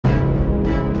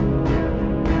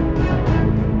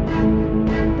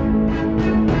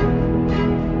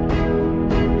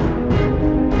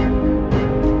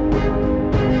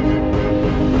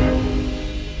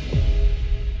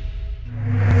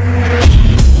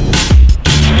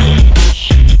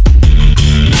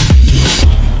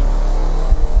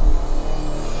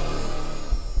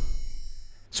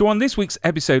So on this week's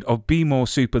episode of Be More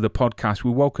Super, the podcast,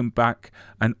 we welcome back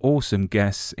an awesome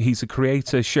guest. He's a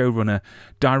creator, showrunner,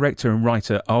 director and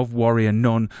writer of Warrior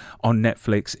Nun on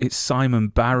Netflix. It's Simon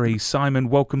Barry. Simon,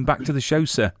 welcome back to the show,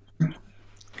 sir.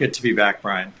 Good to be back,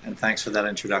 Brian, and thanks for that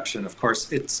introduction. Of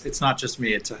course, it's not just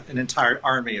me, it's an entire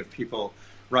army of people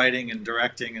writing and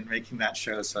directing and making that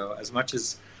show. So as much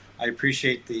as I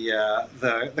appreciate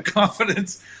the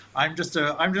confidence, I'm just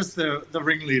the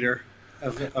ringleader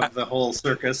of the whole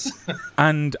circus.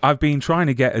 And I've been trying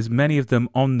to get as many of them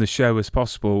on the show as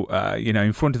possible,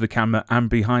 in front of the camera and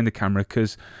behind the camera,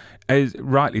 because as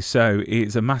rightly so,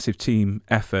 it's a massive team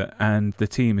effort, and the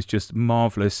team is just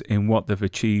marvellous in what they've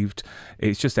achieved.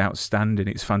 It's just outstanding.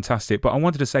 It's fantastic. But I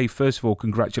wanted to say, first of all,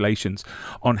 congratulations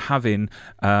on having,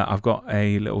 I've got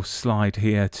a little slide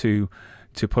here to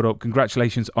put up.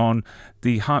 Congratulations on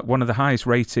one of the highest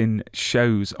rating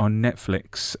shows on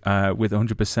Netflix, with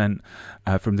 100%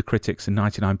 from the critics and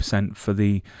 99% for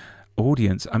the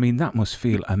audience. I mean, that must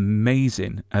feel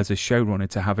amazing as a showrunner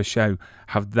to have a show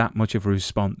have that much of a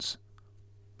response.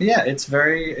 Yeah, it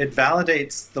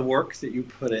validates the work that you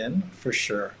put in, for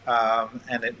sure.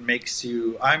 And it makes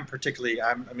you,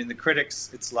 the critics,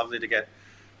 it's lovely to get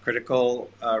critical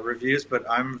reviews, but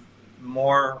I'm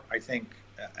more, I think,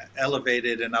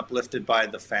 elevated and uplifted by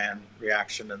the fan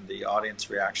reaction and the audience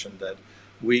reaction that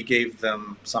we gave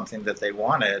them something that they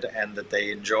wanted and that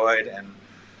they enjoyed and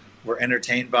were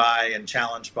entertained by and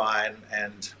challenged by,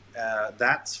 and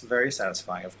that's very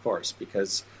satisfying, of course,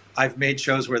 because I've made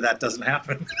shows where that doesn't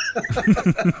happen.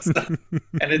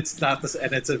 and it's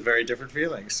a very different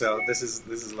feeling. So this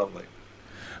is lovely.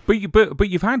 But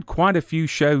you've had quite a few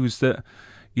shows that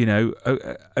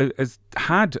has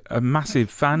had a massive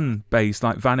fan base,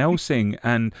 like Van Helsing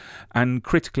and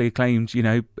critically acclaimed,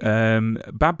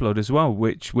 Bad Blood as well,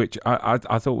 which I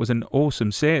thought was an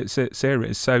awesome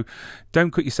series. So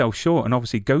don't cut yourself short. And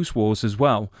obviously Ghost Wars as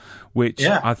well, which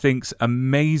I think's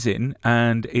amazing,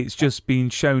 and it's just been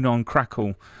shown on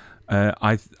Crackle.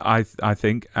 I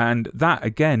think, and that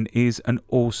again is an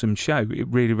awesome show. It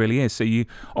really, really is. So you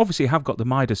obviously have got the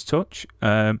Midas touch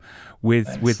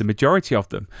with the majority of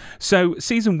them. So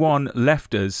season 1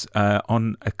 left us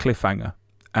on a cliffhanger,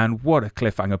 and what a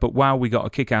cliffhanger! But wow, we got a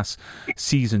kick-ass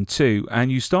season 2, and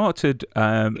you started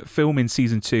filming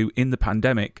season 2 in the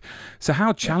pandemic. So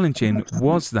how challenging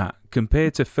was that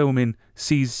compared to filming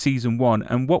season 1,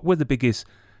 and what were the biggest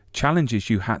challenges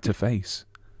you had to face?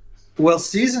 Well,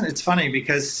 it's funny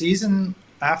because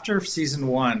after season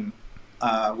 1,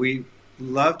 we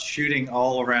loved shooting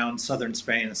all around southern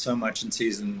Spain so much in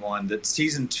season 1 that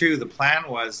season 2, the plan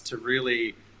was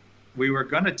we were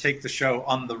going to take the show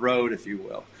on the road, if you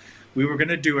will. We were going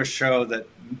to do a show that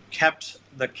kept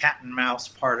the cat and mouse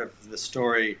part of the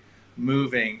story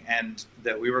moving, and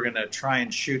that we were going to try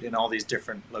and shoot in all these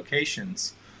different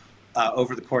locations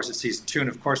over the course of season 2. And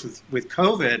of course, with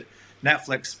COVID,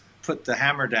 Netflix put the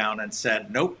hammer down and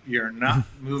said, nope, you're not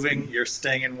moving, you're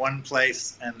staying in one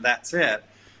place, and that's it.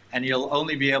 And you'll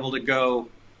only be able to go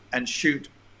and shoot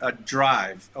a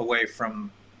drive away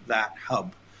from that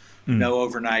hub. No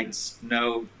overnights,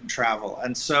 no travel.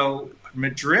 And so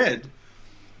Madrid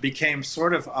became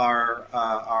sort of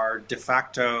our de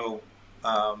facto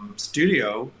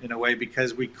studio in a way,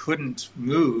 because we couldn't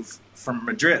move from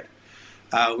Madrid.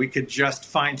 We could just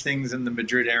find things in the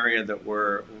Madrid area that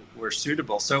were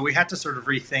suitable. So we had to sort of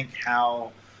rethink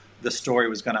how the story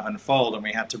was going to unfold, and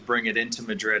we had to bring it into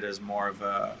Madrid as more of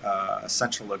a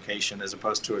central location as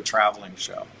opposed to a traveling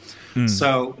show.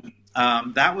 So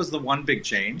that was the one big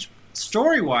change.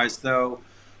 Story-wise, though,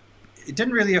 it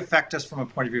didn't really affect us from a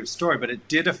point of view of story, but it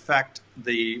did affect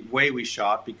the way we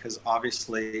shot, because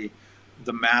obviously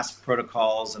the mask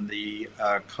protocols and the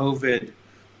COVID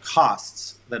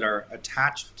costs that are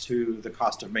attached to the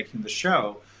cost of making the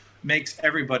show makes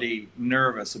everybody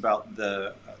nervous about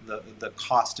the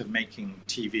cost of making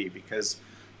TV, because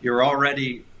you're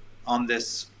already on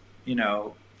this,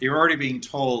 you're already being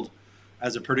told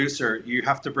as a producer, you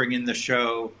have to bring in the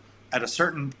show at a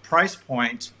certain price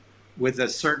point with a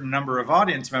certain number of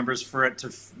audience members for it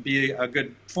to be a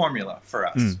good formula for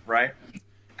us, right?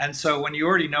 And so when you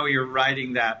already know you're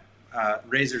riding that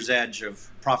razor's edge of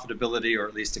profitability, or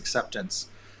at least acceptance,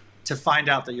 to find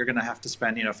out that you're going to have to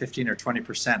spend 15 or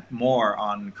 20% more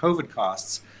on COVID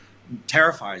costs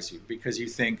terrifies you, because you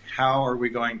think, how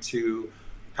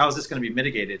is this going to be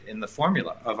mitigated in the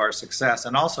formula of our success?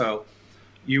 And also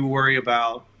you worry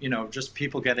about just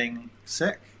people getting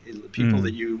sick, people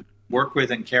that you work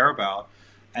with and care about,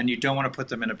 and you don't want to put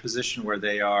them in a position where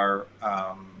they are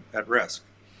at risk.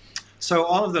 So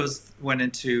all of those went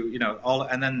into,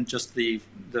 and then just the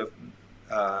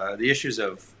issues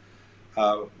of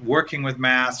working with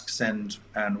masks and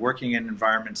working in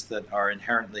environments that are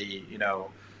inherently,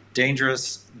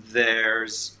 dangerous,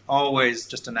 there's always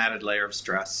just an added layer of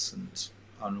stress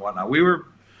and whatnot.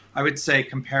 I would say,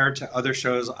 compared to other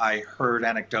shows I heard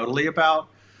anecdotally about,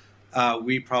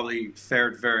 we probably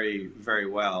fared very, very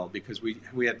well because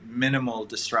we had minimal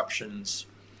disruptions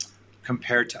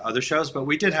compared to other shows, but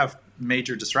we did have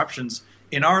major disruptions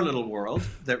in our little world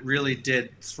that really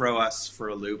did throw us for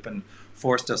a loop and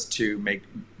forced us to make,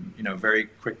 very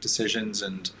quick decisions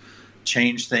and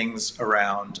change things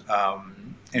around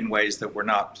in ways that were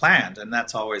not planned. And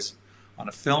that's always, on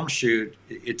a film shoot,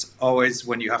 it's always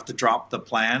when you have to drop the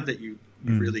plan that you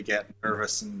really get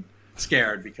nervous and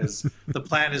scared, because the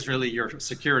plan is really your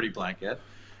security blanket.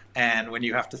 And when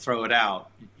you have to throw it out,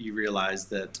 you realize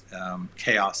that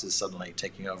chaos is suddenly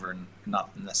taking over, and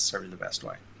not necessarily the best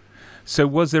way. So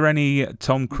was there any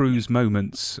Tom Cruise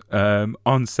moments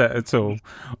on set at all,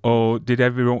 or did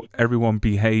everyone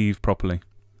behave properly?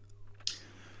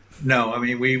 No, I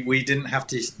mean, we didn't have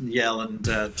to yell and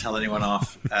tell anyone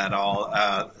off at all.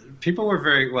 People were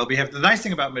very well behaved. The nice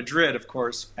thing about Madrid, of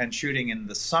course, and shooting in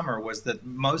the summer was that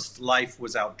most life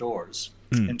was outdoors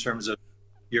in terms of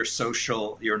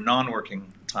your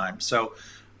non-working time. So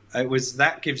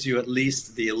that gives you at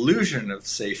least the illusion of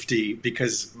safety,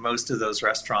 because most of those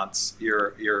restaurants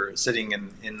you're sitting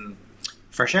in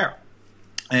fresh air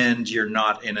and you're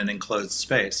not in an enclosed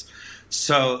space.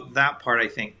 So that part, I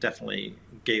think, definitely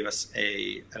gave us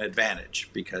an advantage,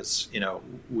 because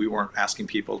we weren't asking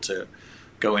people to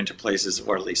go into places,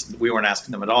 or at least we weren't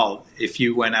asking them at all. If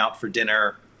you went out for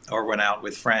dinner or went out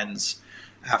with friends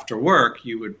after work,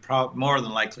 you would more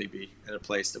than likely be at a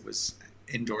place that was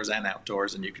indoors and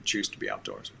outdoors, and you could choose to be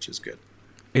outdoors, which is good.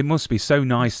 It must be so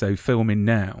nice, though, filming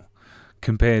now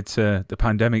compared to the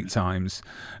pandemic times.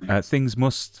 Things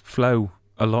must flow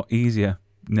a lot easier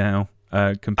now.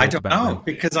 I don't know,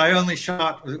 because I only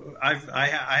shot. I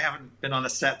haven't been on a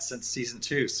set since season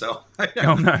 2, so I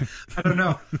don't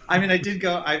know. I mean, I did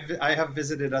go. I have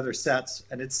visited other sets,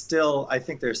 and it's still. I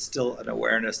think there's still an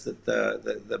awareness that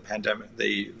the pandemic,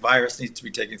 the virus, needs to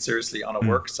be taken seriously on a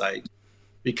work site,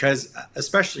 because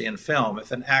especially in film,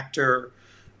 if an actor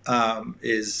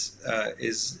is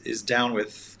down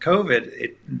with COVID,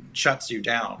 it shuts you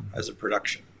down as a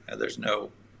production. There's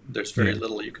very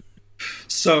little you can.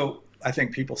 So I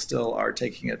think people still are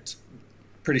taking it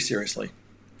pretty seriously.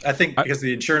 I think because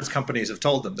the insurance companies have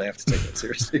told them they have to take it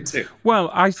seriously too. Well,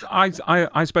 I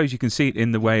suppose you can see it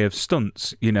in the way of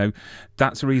stunts.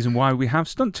 That's the reason why we have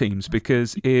stunt teams,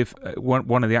 because if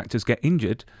one of the actors get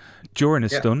injured during a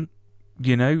stunt,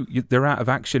 they're out of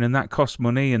action, and that costs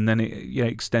money, and then it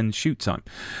extends shoot time.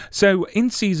 So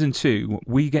in season 2,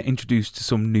 we get introduced to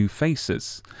some new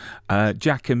faces,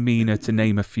 Jack and Mina, to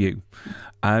name a few.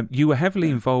 You were heavily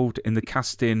involved in the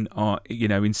casting,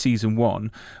 in season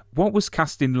 1. What was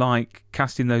casting like,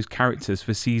 casting those characters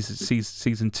for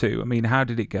season 2? I mean, how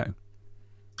did it go?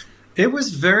 It was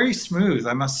very smooth,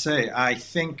 I must say. I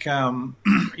think, when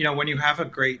you have a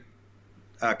great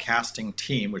casting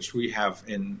team, which we have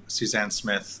in Suzanne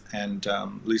Smith and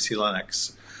Lucy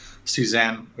Lennox.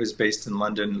 Suzanne is based in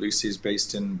London, Lucy is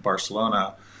based in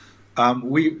Barcelona.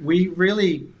 We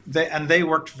really, they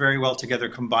worked very well together,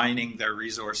 combining their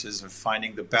resources of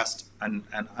finding the best and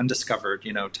undiscovered,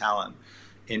 talent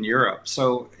in Europe.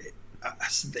 So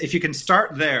if you can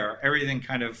start there, everything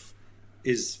kind of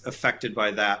is affected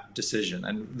by that decision.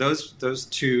 And those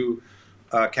two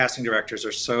casting directors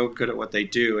are so good at what they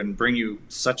do and bring you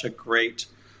such a great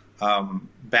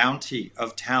bounty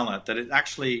of talent that it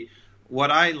actually,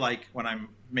 what I like when I'm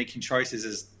making choices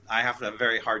is I have a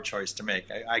very hard choice to make.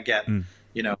 I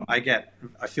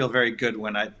feel very good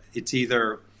when it's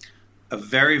either a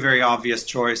very, very obvious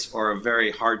choice or a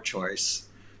very hard choice,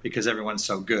 because everyone's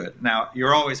so good. Now,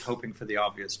 you're always hoping for the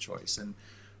obvious choice. And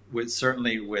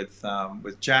certainly with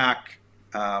Jack,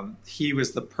 he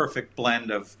was the perfect blend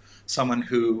of someone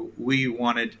who we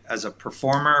wanted as a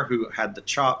performer, who had the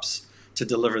chops to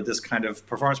deliver this kind of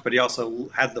performance, but he also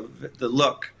had the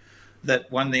look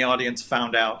that when the audience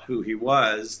found out who he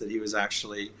was, that he was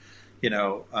actually,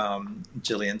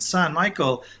 Gillian's son,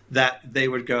 Michael, that they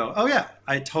would go, oh yeah,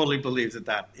 I totally believe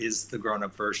that is the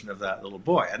grown-up version of that little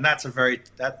boy. And that's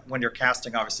when you're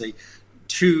casting, obviously,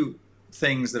 two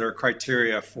things that are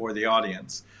criteria for the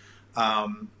audience.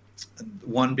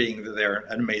 One being that they're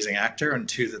an amazing actor, and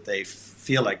two, that they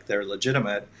feel like they're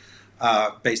legitimate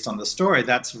based on the story.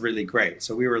 That's really great.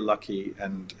 So we were lucky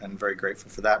and very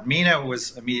grateful for that. Mina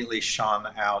was immediately shone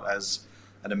out as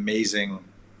an amazing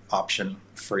option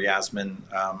for Yasmin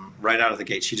right out of the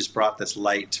gate. She just brought this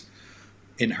light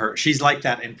in her. She's like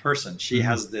that in person. She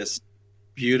has this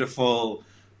beautiful,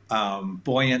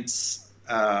 buoyant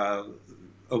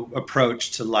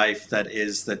approach to life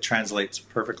that translates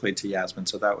perfectly to Yasmin.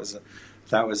 So that was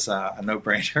a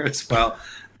no-brainer as well.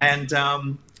 And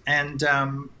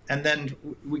and then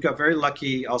we got very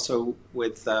lucky also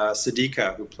with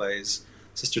Siddiqa, who plays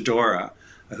Sister Dora,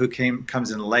 who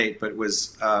comes in late, but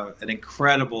was an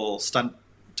incredible stunt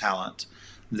talent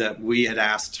that we had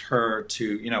asked her to,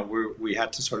 you know, we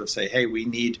had to sort of say, hey, we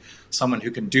need someone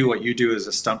who can do what you do as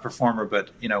a stunt performer, but,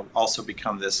 you know, also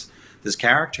become this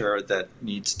character that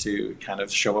needs to kind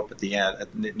of show up at the end,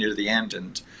 near the end,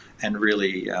 and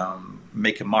really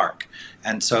make a mark.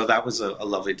 And so that was a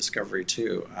lovely discovery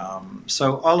too.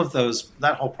 So all of those,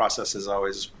 that whole process is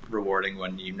always rewarding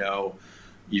when you know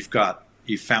you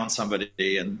found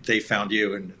somebody and they found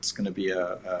you, and it's going to be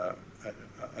a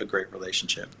great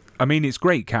relationship. I mean, it's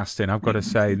great casting, I've got to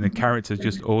say, and the character's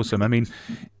just awesome. I mean,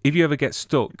 if you ever get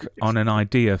stuck on an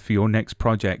idea for your next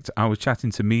project, I was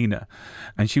chatting to Mina,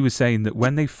 and she was saying that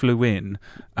when they flew in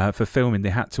for filming,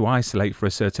 they had to isolate for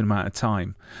a certain amount of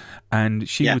time, and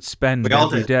she would spend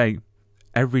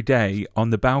every day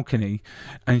on the balcony,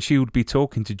 and she would be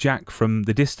talking to Jack from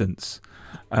the distance.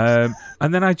 And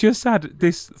then I just had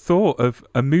this thought of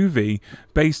a movie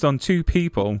based on two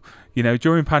people, you know,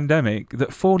 during pandemic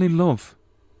that fall in love,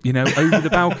 you know, over the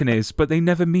balconies, but they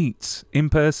never meet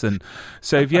in person.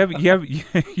 So if you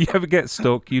ever get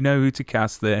stuck, you know who to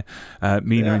cast there,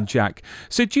 Mina and Jack.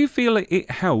 So do you feel it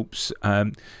helps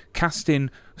casting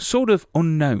sort of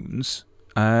unknowns?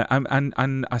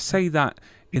 And I say that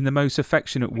in the most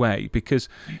affectionate way, because,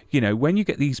 you know, when you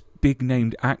get these big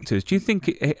named actors, do you think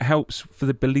it helps for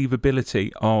the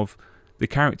believability of the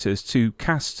characters to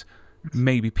cast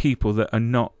maybe people that are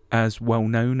not as well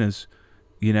known as,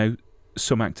 you know,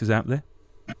 some actors out there?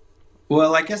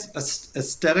 Well, I guess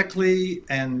aesthetically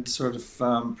and sort of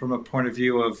from a point of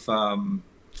view of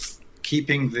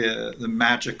keeping the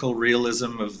magical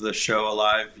realism of the show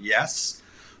alive, yes.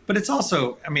 But it's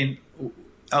also, I mean,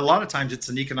 a lot of times it's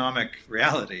an economic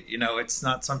reality. You know, it's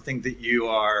not something that you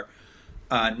are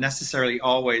necessarily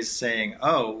always saying,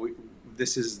 oh,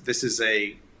 this is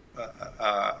a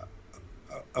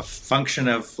function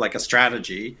of like a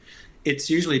strategy.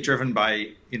 It's usually driven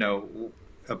by, you know,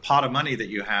 a pot of money that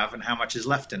you have and how much is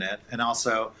left in it, and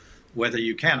also whether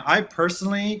you can. I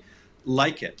personally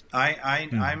like it.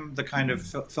 I'm the kind of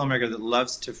filmmaker that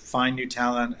loves to find new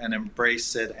talent and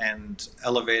embrace it and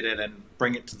elevate it and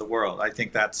bring it to the world. I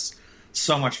think that's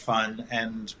so much fun.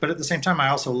 But at the same time, I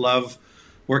also love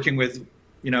working with,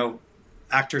 you know,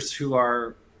 actors who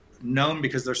are known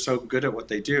because they're so good at what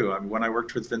they do. I mean, when I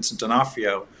worked with Vincent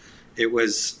D'Onofrio, it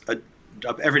was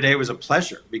every day was a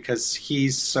pleasure because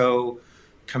he's so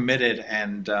committed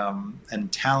and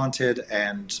talented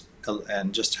and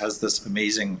just has this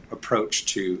amazing approach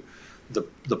to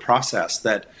the process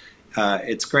that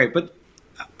it's great. But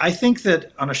I think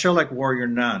that on a show like Warrior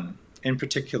Nun, in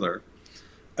particular,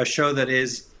 a show that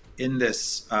is in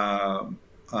this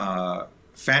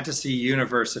fantasy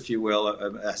universe, if you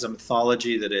will, has a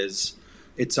mythology that is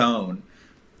its own,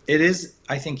 it is,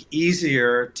 I think,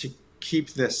 easier to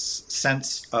keep this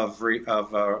sense of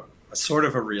a sort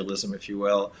of a realism, if you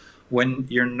will, when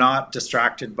you're not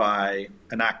distracted by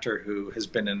an actor who has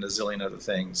been in a zillion other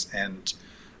things, and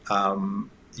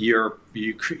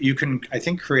you can, I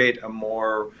think, create a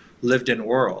more lived-in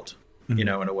world, you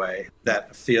know, in a way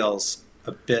that feels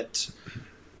a bit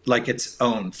like its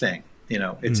own thing. You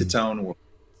know, it's its own world.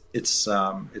 It's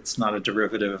not a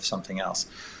derivative of something else.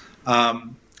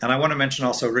 And I want to mention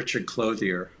also Richard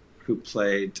Clothier, who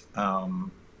played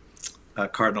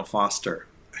Cardinal Foster.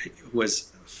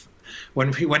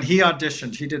 When he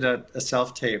auditioned, he did a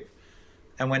self-tape,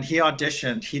 and when he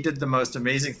auditioned, he did the most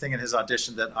amazing thing in his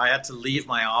audition that I had to leave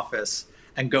my office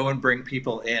and go and bring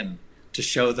people in to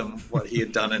show them what he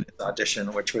had done in his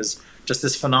audition, which was just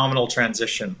this phenomenal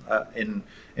transition in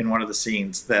one of the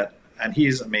scenes and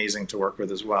he's amazing to work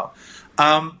with as well.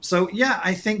 So yeah,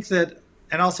 I think that,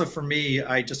 and also for me,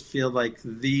 I just feel like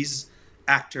these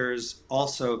actors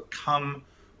also come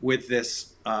with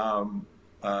this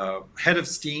head of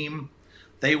steam.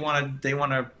 They want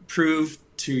to prove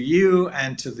to you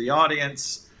and to the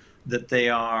audience that they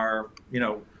are, you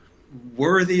know,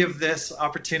 worthy of this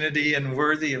opportunity and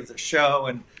worthy of the show,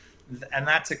 and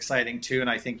that's exciting too. And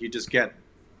I think you just get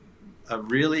a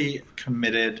really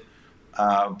committed,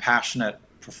 passionate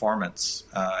performance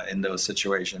in those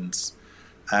situations.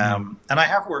 And I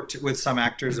have worked with some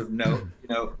actors of note, you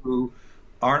know, who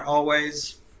aren't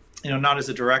always, you know, not as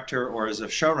a director or as a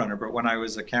showrunner, but when I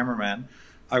was a cameraman,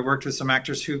 I worked with some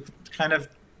actors who kind of,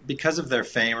 because of their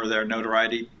fame or their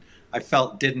notoriety, I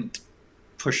felt didn't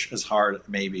push as hard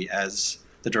maybe as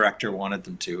the director wanted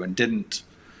them to, and didn't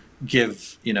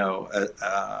give,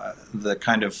 the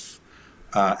kind of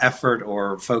effort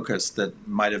or focus that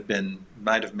might have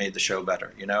made the show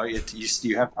better.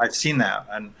 I've seen that,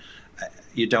 and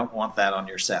you don't want that on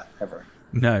your set ever.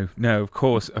 No, of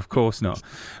course not.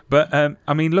 But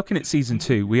I mean, looking at season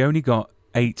 2, we only got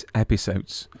 8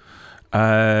 episodes,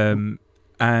 and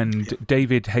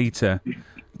David Hayter,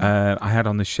 I had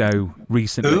on the show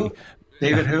recently. Who?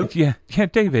 David who? Yeah,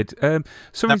 David.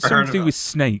 Something to do with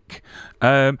Snake.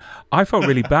 I felt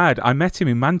really bad. I met him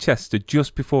in Manchester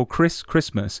just before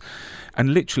Christmas,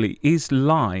 and literally his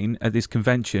line at this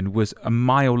convention was a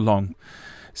mile long.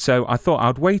 So I thought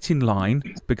I'd wait in line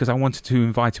because I wanted to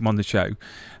invite him on the show.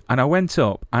 And I went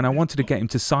up and I wanted to get him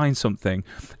to sign something.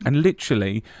 And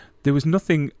literally, there was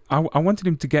nothing. I wanted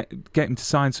him to get him to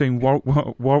sign something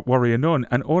Warrior Nun.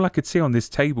 And all I could see on this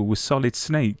table was Solid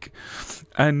Snake.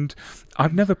 And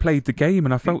I've never played the game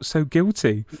and I felt so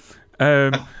guilty.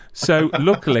 So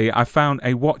luckily, I found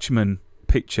a Watchmen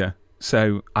picture.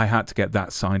 So I had to get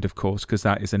that signed, of course, because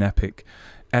that is an epic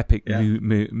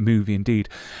movie indeed.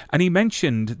 And he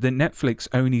mentioned that Netflix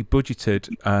only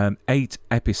budgeted 8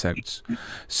 episodes.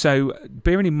 So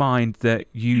bearing in mind that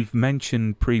you've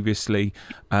mentioned previously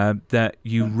that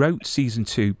you wrote season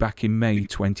 2 back in May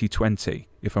 2020,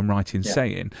 if I'm right in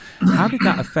saying, how did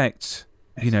that affect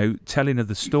telling of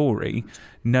the story,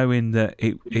 knowing that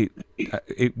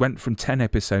it went from 10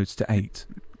 episodes to 8?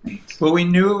 Well, we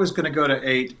knew it was going to go to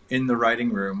 8 in the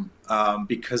writing room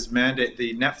because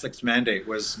the Netflix mandate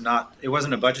it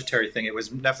wasn't a budgetary thing.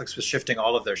 Netflix was shifting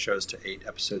all of their shows to 8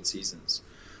 episode seasons.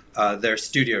 Their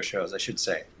studio shows, I should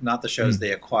say, not the shows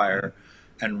they acquire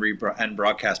and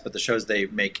broadcast, but the shows they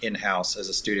make in-house as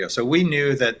a studio. So we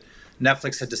knew that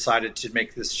Netflix had decided to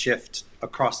make this shift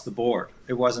across the board.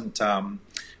 It wasn't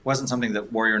something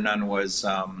that Warrior Nun was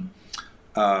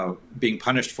being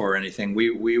punished for or anything.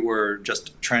 We were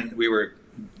just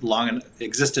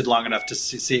existed long enough to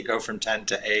see it go from 10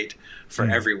 to 8 for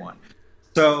everyone.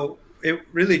 So it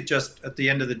really just at the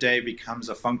end of the day becomes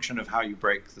a function of how you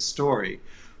break the story.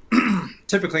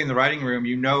 Typically in the writing room,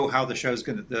 you know how the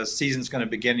season's going to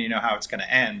begin, you know how it's going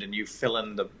to end, and you fill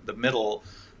in the middle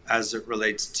as it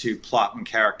relates to plot and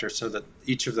character, so that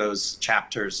each of those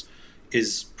chapters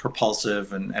is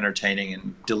propulsive and entertaining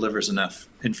and delivers enough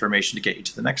information to get you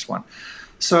to the next one.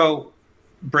 So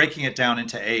breaking it down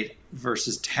into 8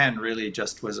 versus 10 really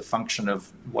just was a function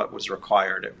of what was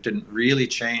required. It didn't really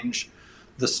change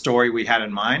the story we had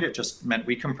in mind. It just meant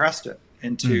we compressed it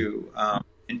into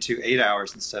 8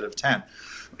 hours instead of 10.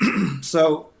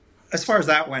 So as far as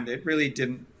that went, it really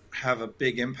didn't have a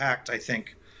big impact, I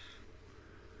think,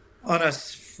 on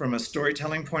us from a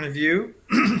storytelling point of view.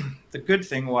 The good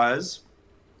thing was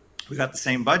we got the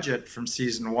same budget from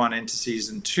season 1 into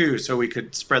season 2, so we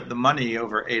could spread the money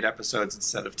over 8 episodes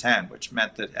instead of 10, which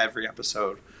meant that every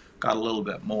episode got a little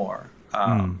bit more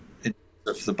in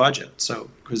terms of the budget. So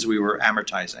because we were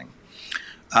amortizing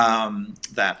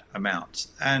that amount,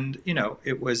 and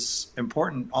it was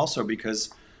important also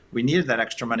because we needed that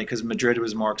extra money because Madrid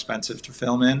was more expensive to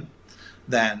film in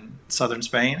than southern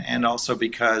Spain, and also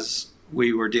because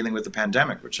we were dealing with the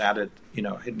pandemic, which added,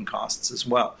 hidden costs as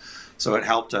well. So it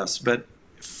helped us. But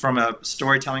from a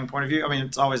storytelling point of view, I mean,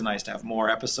 it's always nice to have more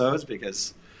episodes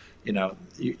because,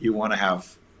 you want to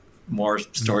have more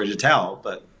story to tell.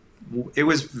 But it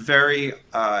was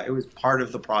it was part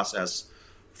of the process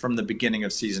from the beginning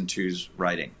of season 2's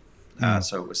writing.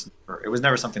 So it was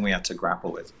never something we had to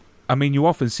grapple with. I mean, you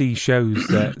often see shows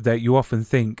that you often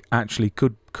think actually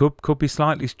could be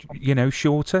slightly,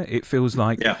 shorter. It feels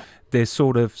like they're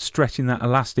sort of stretching that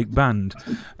elastic band.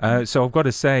 So I've got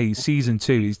to say, season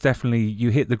 2 is definitely, you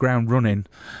hit the ground running,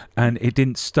 and it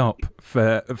didn't stop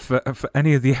for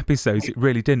any of the episodes. It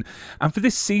really didn't. And for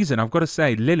this season, I've got to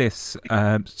say, Lilith's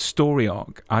story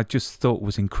arc, I just thought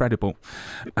was incredible,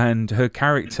 and her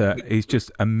character is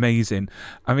just amazing.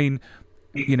 I mean,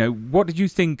 what did you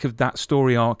think of that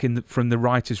story arc from the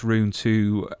writer's room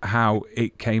to how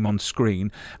it came on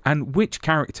screen? And which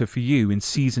character for you in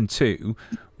season 2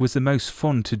 was the most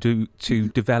fun to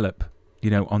develop,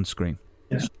 on screen?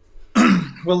 Yeah.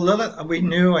 Well, Lilith, we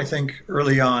knew, I think,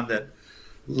 early on that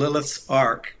Lilith's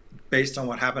arc, based on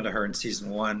what happened to her in season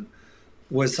 1,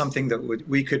 was something that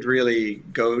we could really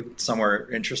go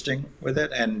somewhere interesting with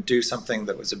it and do something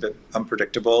that was a bit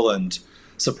unpredictable and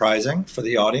surprising for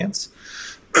the audience.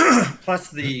 Plus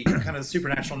the kind of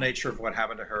supernatural nature of what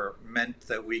happened to her meant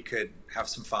that we could have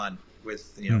some fun with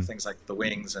things like the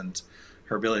wings and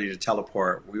her ability to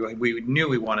teleport. We knew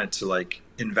we wanted to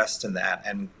invest in that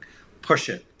and push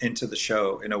it into the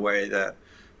show in a way that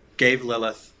gave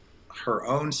Lilith her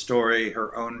own story,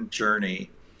 her own journey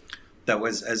that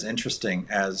was as interesting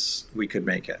as we could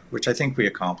make it, which I think we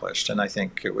accomplished. And I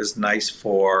think it was nice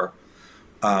for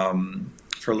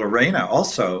Lorena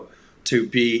also to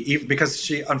be, even because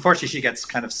unfortunately she gets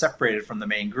kind of separated from the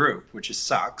main group, which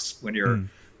sucks when you're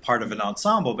part of an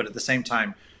ensemble, but at the same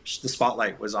time, the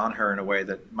spotlight was on her in a way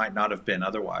that might not have been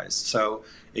otherwise. So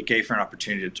it gave her an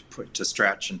opportunity to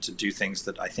stretch and to do things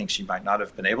that I think she might not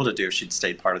have been able to do if she'd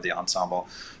stayed part of the ensemble.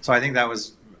 So I think that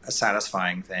was a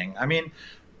satisfying thing. I mean,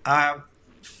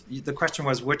 the question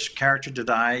was, which character did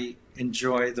I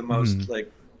enjoy the most?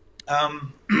 Like,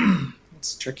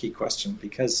 it's a tricky question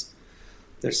because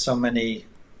there's so many.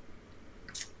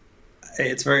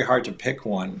 It's very hard to pick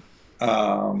one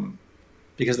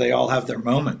because they all have their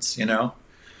moments, you know.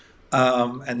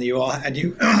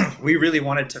 We really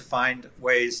wanted to find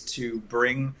ways to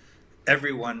bring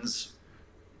everyone's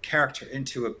character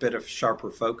into a bit of sharper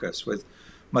focus, with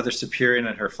Mother Superior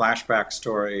and her flashback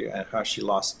story and how she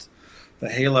lost the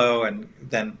halo, and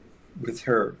then with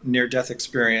her near-death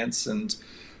experience, and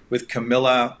with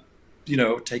Camilla, you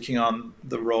know, taking on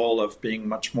the role of being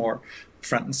much more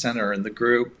front and center in the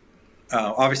group.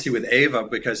 Obviously with Ava,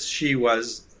 because she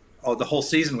was, the whole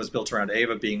season was built around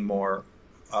Ava being more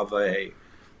of a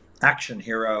action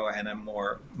hero and a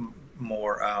more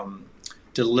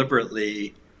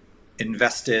deliberately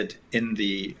invested in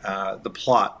the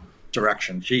plot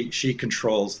direction. She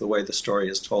controls the way the story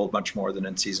is told much more than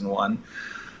in season one.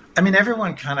 I mean,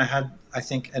 everyone kind of had, I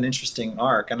think, an interesting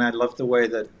arc, and I love the way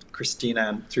that Christina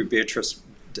and through Beatrice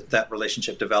that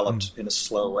relationship developed in a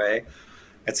slow way.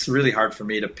 It's really hard for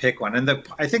me to pick one. And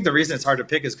I think the reason it's hard to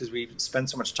pick is because we spend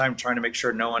so much time trying to make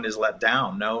sure no one is let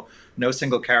down. No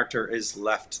single character is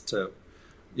left to,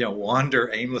 you know,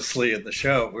 wander aimlessly in the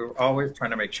show. We're always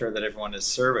trying to make sure that everyone is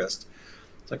serviced.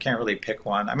 So I can't really pick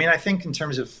one. I mean, I think in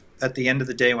terms of, at the end of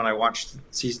the day, when I watched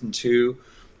season 2,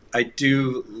 I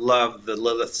do love the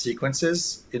Lilith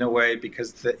sequences in a way,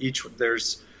 because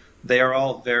they are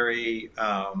all very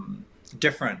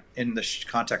different in the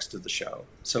context of the show.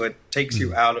 So it takes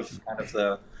you out of kind of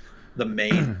the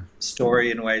main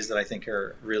story in ways that I think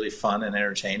are really fun and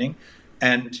entertaining.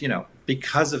 And, you know,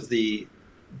 because of the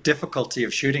difficulty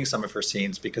of shooting some of her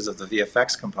scenes, because of the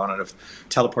VFX component of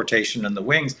teleportation and the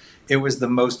wings, it was the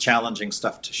most challenging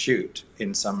stuff to shoot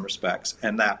in some respects.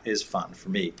 And that is fun for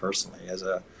me personally as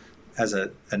a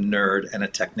nerd and a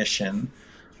technician.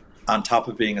 On top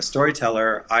of being a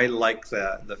storyteller, I like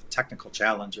the technical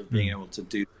challenge of being able to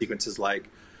do sequences like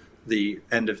the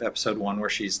end of episode 1 where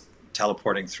she's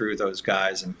teleporting through those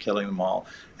guys and killing them all,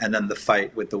 and then the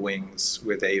fight with the wings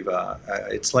with Ava.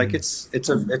 It's like it's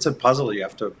a puzzle you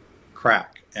have to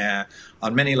crack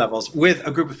on many levels, with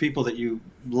a group of people that you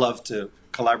love to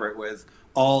collaborate with,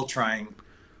 all trying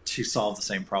to solve the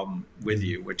same problem with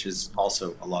you, which is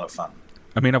also a lot of fun.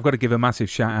 I mean, I've got to give a massive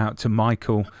shout out to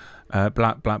Michael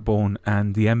Blackburn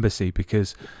and the Embassy,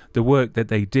 because the work that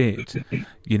they did,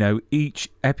 you know, each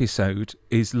episode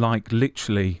is like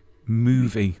literally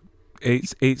movie.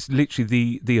 It's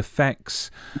literally the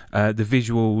effects, the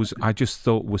visuals. I just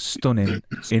thought was stunning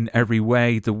in every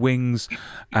way. The wings,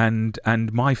 and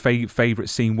my favorite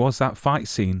scene was that fight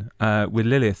scene with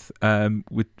Lilith,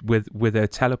 with her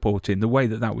teleporting. The way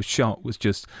that was shot was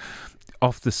just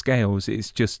off the scales.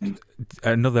 It's just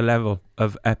another level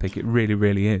of epic. It really,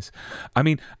 really is. I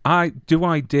mean, I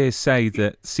dare say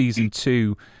that season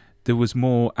 2 there was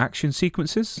more action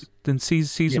sequences than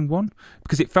season 1,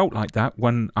 because it felt like that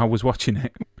when I was watching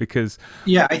it. Because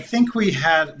I think we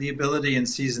had the ability in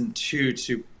season 2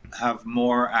 to have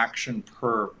more action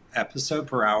per episode,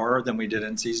 per hour, than we did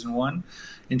in season 1.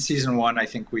 In season 1, I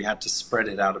think we had to spread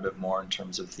it out a bit more in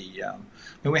terms of the. I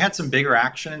mean, we had some bigger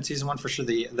action in season 1 for sure.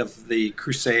 The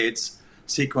Crusades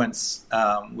sequence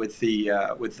with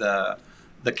the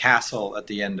castle at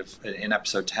the end in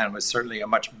episode 10 was certainly a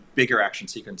much bigger action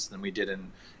sequence than we did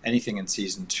in anything in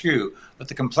season 2. But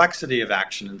the complexity of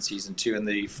action in season 2 and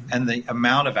the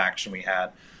amount of action we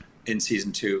had in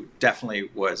season 2 definitely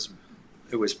was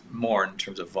more in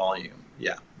terms of volume.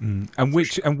 Yeah. And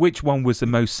which one was the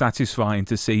most satisfying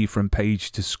to see from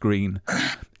page to screen?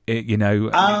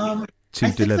 To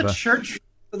deliver.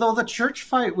 The church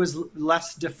fight was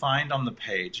less defined on the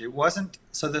page. It wasn't.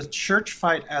 So the church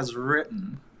fight as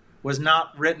written was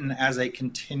not written as a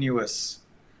continuous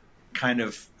kind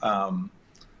of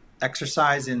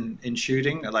exercise in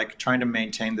shooting, like trying to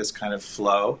maintain this kind of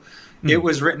flow. It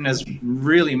was written as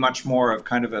really much more of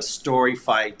kind of a story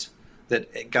fight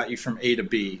that got you from A to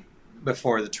B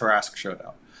before the Tarrasque showed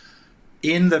up.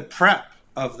 In the prep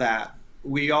of that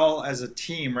we all as a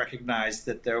team recognized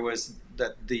that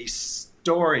the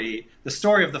story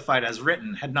of the fight as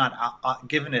written had not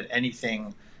given it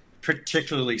anything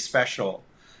particularly special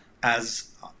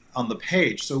as on the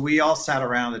page. So we all sat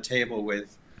around the table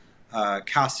with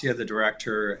Kasia, the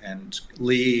director, and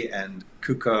Lee and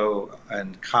Kuko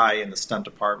and Kai in the stunt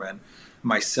department,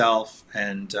 myself,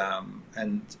 and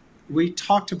we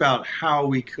talked about how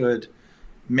we could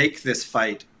make this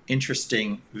fight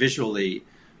interesting visually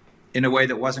in a way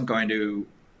that wasn't going to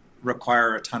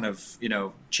require a ton of,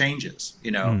 changes,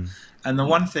 And the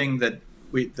one thing that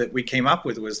we came up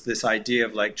with was this idea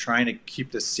of like trying to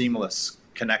keep this seamless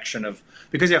connection of,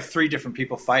 because you have 3 different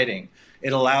people fighting,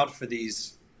 it allowed for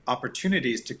these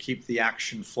opportunities to keep the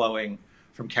action flowing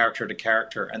from character to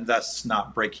character and thus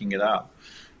not breaking it up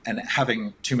and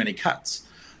having too many cuts.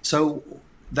 So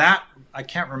that, I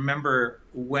can't remember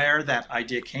where that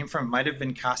idea came from. It might have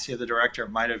been Kasia, the director.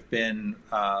 It might have been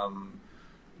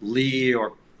Lee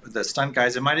or the stunt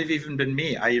guys. It might have even been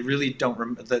me. I really don't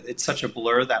remember. It's such a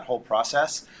blur, that whole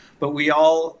process. But we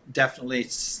all definitely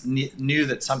knew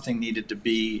that something needed to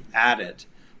be added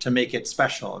to make it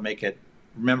special and make it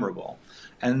memorable.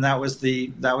 And that was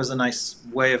a nice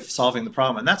way of solving the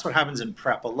problem. And that's what happens in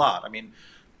prep a lot. I mean,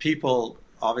 people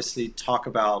obviously talk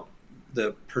about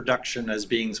the production as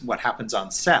being what happens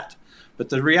on set. But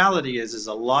the reality is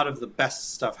a lot of the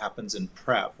best stuff happens in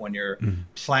prep when you're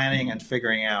planning and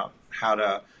figuring out how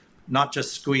to not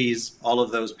just squeeze all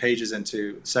of those pages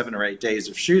into 7 or 8 days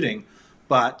of shooting,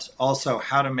 but also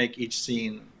how to make each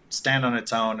scene stand on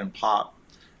its own and pop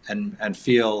and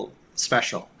feel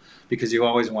special. Because you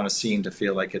always want a scene to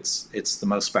feel like it's the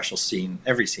most special scene.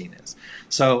 Every scene is.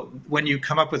 So when you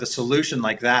come up with a solution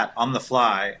like that on the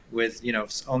fly with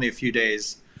only a few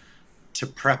days to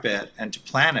prep it and to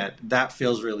plan it, that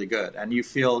feels really good, and you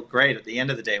feel great at the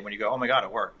end of the day when you go, oh my God,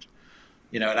 it worked.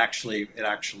 It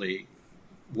actually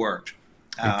worked.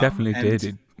 It definitely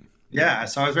did. Yeah.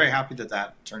 So I was very happy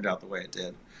that turned out the way it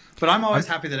did. But I'm always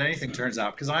happy that anything turns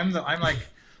out, because I'm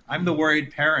the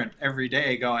worried parent every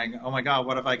day going, oh my God,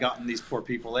 what have I gotten these poor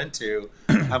people into?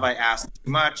 Have I asked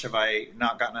too much? Have I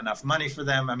not gotten enough money for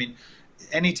them? I mean,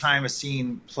 anytime a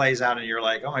scene plays out and you're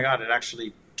like, oh my God, it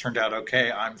actually turned out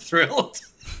okay, I'm thrilled.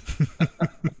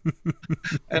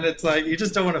 And it's like, you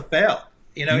just don't want to fail.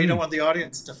 You don't want the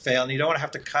audience to fail, and you don't want to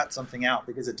have to cut something out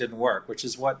because it didn't work, which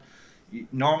is what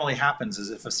normally happens. Is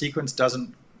if a sequence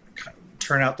doesn't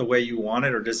turn out the way you want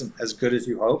it or isn't as good as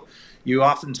you hope, you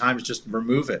oftentimes just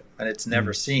remove it and it's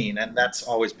never seen, and that's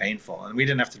always painful. And we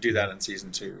didn't have to do that in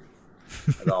season 2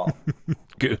 at all.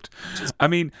 Good. I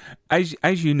mean,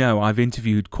 as you know, I've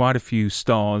interviewed quite a few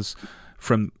stars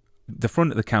from the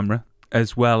front of the camera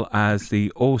as well as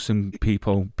the awesome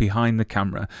people behind the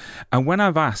camera. And when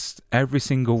I've asked every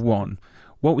single one,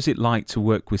 what was it like to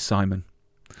work with Simon?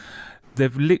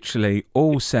 They've literally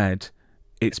all said,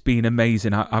 it's been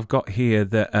amazing. I've got here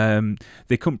that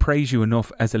they couldn't praise you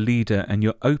enough as a leader and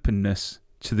your openness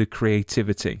to the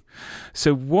creativity.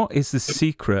 So what is the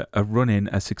secret of running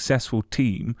a successful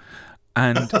team,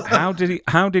 and how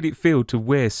did it feel to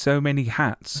wear so many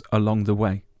hats along the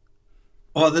way?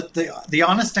 Well, the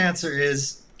honest answer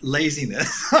is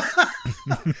laziness.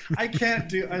 I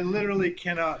literally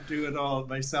cannot do it all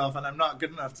myself, and I'm not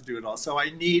good enough to do it all. So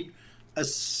I need a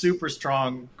super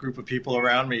strong group of people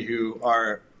around me who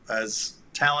are as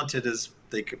talented as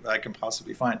I can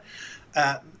possibly find.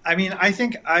 I mean, I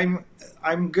think I'm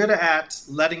good at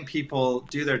letting people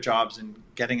do their jobs and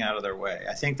getting out of their way.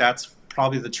 I think that's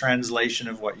probably the translation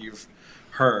of what you've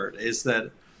heard, is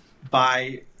that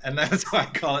and that's why I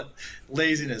call it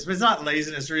laziness. But it's not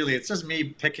laziness, really. It's just me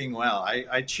picking well.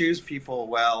 I choose people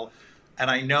well,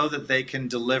 and I know that they can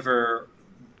deliver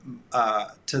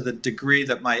to the degree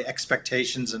that my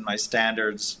expectations and my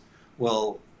standards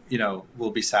will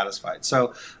be satisfied.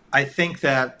 So I think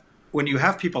that when you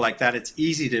have people like that, it's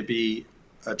easy to be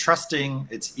trusting.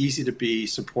 It's easy to be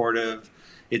supportive.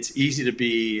 It's easy to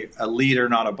be a leader,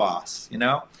 not a boss,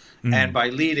 And by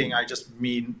leading, I just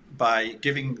mean by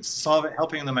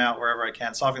helping them out wherever I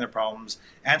can, solving their problems,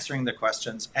 answering their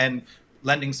questions, and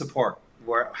lending support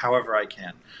however I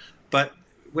can. But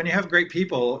when you have great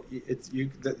people, you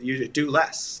do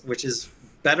less, which is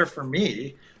better for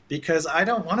me, because I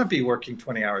don't want to be working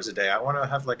 20 hours a day. I want to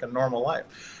have like a normal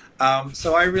life.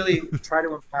 So I really try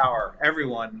to empower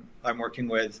everyone I'm working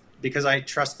with, because I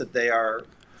trust that they are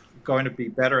going to be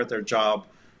better at their job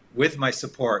with my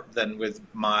support than with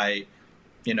my,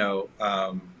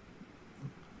 than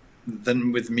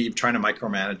with me trying to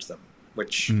micromanage them,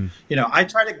 which, I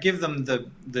try to give them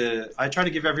I try to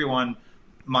give everyone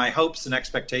my hopes and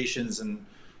expectations and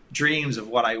dreams of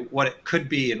what it could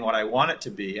be and what I want it to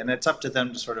be, and it's up to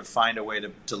them to sort of find a way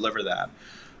to deliver that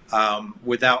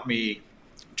without me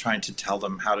trying to tell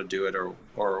them how to do it or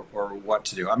what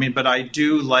to do. I mean, but I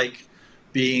do like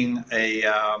being a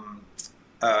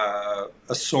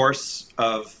source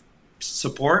of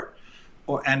support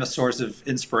and a source of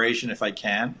inspiration if I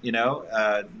can,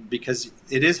 because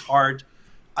it is hard.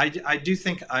 I do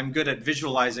think I'm good at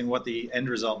visualizing what the end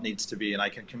result needs to be, and I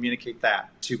can communicate that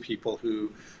to people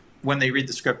who, when they read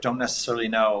the script, don't necessarily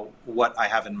know what I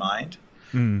have in mind.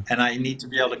 And I need to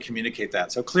be able to communicate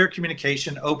that. So clear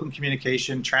communication, open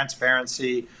communication,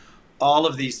 transparency, all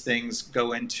of these things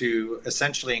go into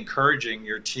essentially encouraging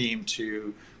your team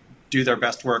to do their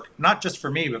best work, not just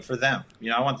for me, but for them.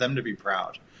 I want them to be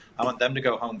proud. I want them to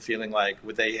go home feeling like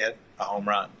would they hit a home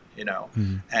run,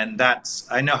 and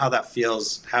I know how that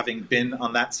feels, having been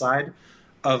on that side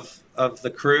of the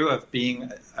crew, of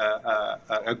being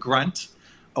a grunt,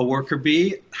 a worker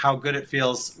bee, how good it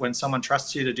feels when someone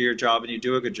trusts you to do your job and you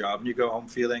do a good job and you go home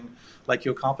feeling like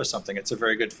you accomplished something. It's a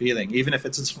very good feeling. Even if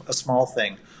it's a small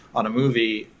thing on a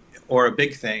movie or a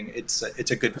big thing, it's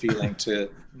a good feeling to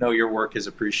know your work is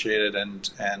appreciated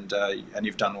and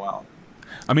you've done well.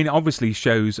 I mean, obviously,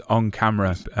 shows on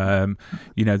camera,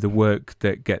 the work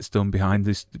that gets done behind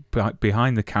the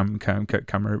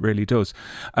camera, it really does.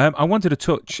 I wanted to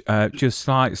touch just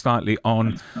slightly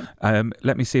on,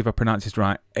 let me see if I pronounce this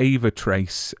right,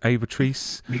 Avatrice.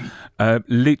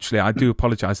 Literally, I do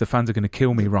apologise. The fans are going to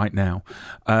kill me right now.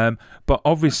 But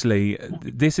obviously,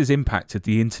 this has impacted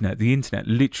the internet. The internet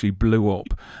literally blew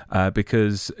up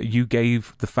because you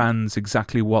gave the fans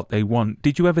exactly what they want.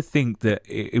 Did you ever think that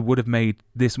it would have made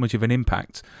this much of an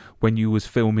impact when you was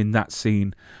filming that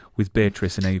scene with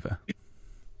Beatrice and Ava?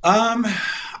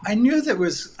 I knew that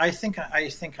was. I think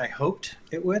I hoped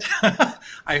it would.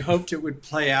 I hoped it would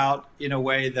play out in a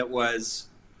way that was.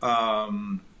 I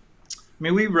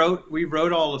mean, we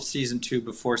wrote all of season 2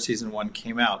 before season 1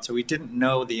 came out, so we didn't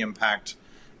know the impact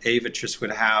Avatrice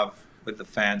would have with the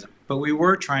fans. But we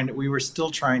were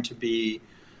still trying to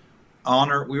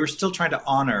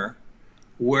honor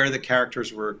where the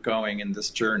characters were going in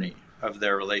this journey of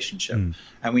their relationship,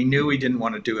 and we knew we didn't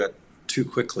want to do it too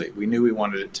quickly. We knew we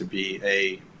wanted it to be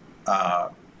a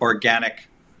organic,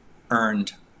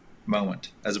 earned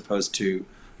moment as opposed to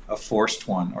a forced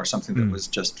one or something that was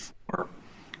just for,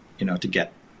 to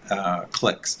get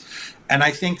clicks. And I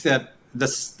think that the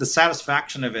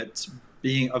satisfaction of it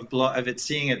seeing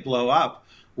it blow up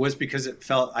was because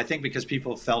because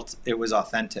people felt it was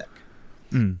authentic.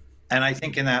 And I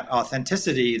think in that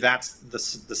authenticity, that's the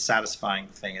satisfying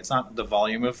thing. It's not the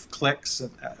volume of clicks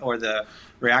or the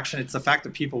reaction. It's the fact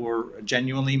that people were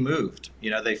genuinely moved.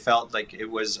 They felt like it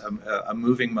was a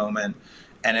moving moment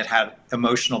and it had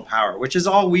emotional power, which is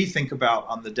all we think about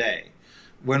on the day.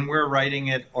 When we're writing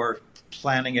it or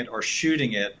planning it or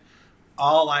shooting it,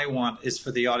 all I want is for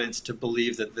the audience to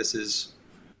believe that this is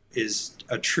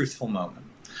a truthful moment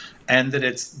and that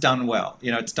it's done well.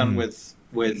 It's done with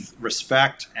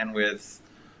respect and with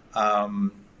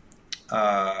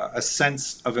a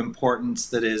sense of importance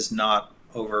that is not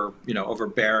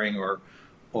overbearing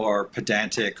or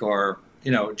pedantic or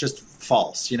just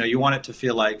false. You want it to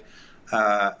feel like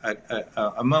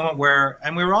a moment where,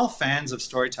 and we're all fans of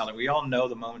storytelling. We all know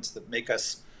the moments that make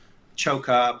us choke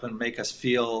up and make us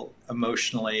feel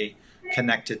emotionally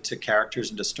connected to characters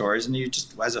and to stories. And you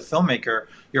just, as a filmmaker,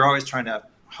 you're always trying to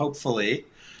hopefully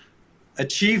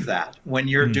achieve that when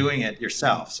you're doing it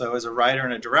yourself. So as a writer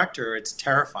and a director, it's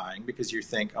terrifying because you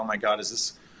think, oh my God,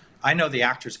 I know the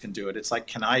actors can do it. It's like,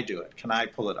 can I do it? Can I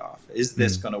pull it off? Is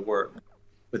this going to work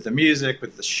with the music,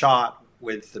 with the shot,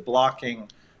 with the blocking?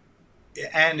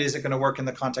 And is it going to work in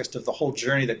the context of the whole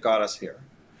journey that got us here?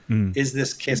 Is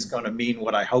this kiss going to mean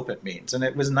what I hope it means? And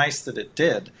it was nice that it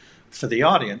did for the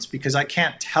audience, because I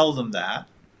can't tell them that.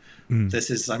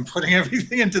 I'm putting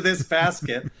everything into this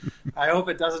basket. I hope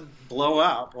it doesn't blow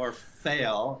up or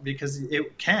fail, because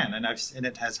it can, and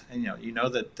it has.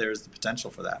 That there's the potential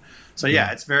for that. So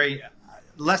yeah, it's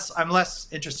I'm less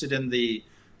interested in the.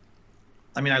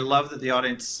 I mean, I love that the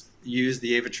audience use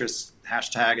the Avatrice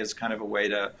hashtag as kind of a way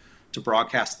to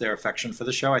broadcast their affection for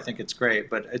the show. I think it's great,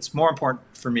 but it's more important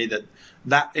for me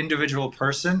that individual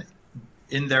person,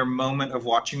 in their moment of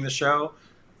watching the show,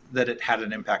 that it had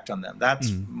an impact on them.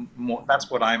 That's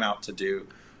what I'm out to do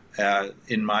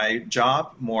in my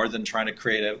job, more than trying to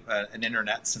create an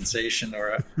internet sensation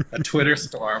or a Twitter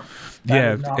storm.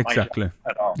 Yeah, exactly.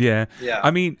 At all. Yeah.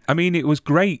 I mean, it was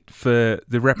great for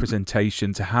the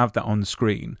representation to have that on the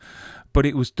screen, but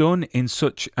it was done in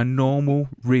such a normal,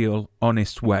 real,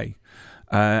 honest way.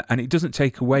 and it doesn't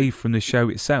take away from the show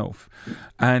itself.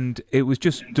 And it was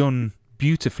just done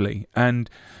beautifully. And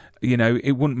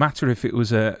it wouldn't matter if it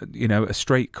was a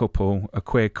straight couple, a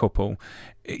queer couple,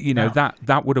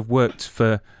 that would have worked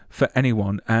for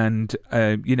anyone. And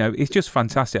it's just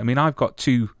fantastic. I mean, I've got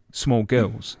two small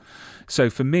girls, so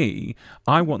for me,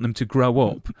 I want them to grow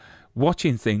up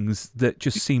watching things that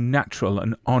just seem natural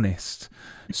and honest.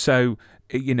 So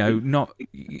not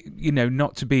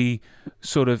to be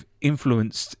sort of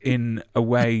influenced in a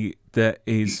way that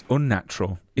is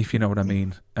unnatural, if you know what I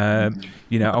mean. I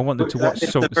want them to watch.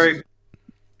 That's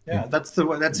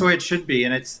the way it should be,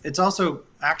 and it's also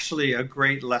actually a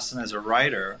great lesson as a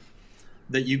writer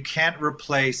that you can't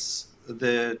replace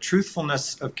the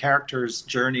truthfulness of characters'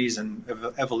 journeys and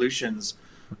evolutions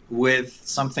with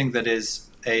something that is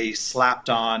a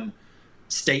slapped-on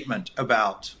statement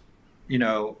about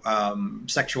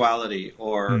sexuality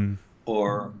or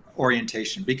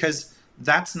orientation, because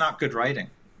that's not good writing.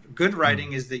 Good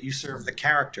writing is that you serve the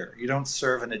character. You don't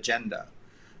serve an agenda.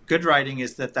 Good writing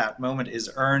is that moment is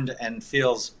earned and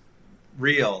feels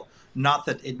real, not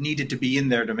that it needed to be in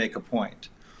there to make a point.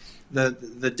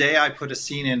 The day I put a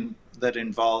scene in that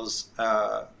involves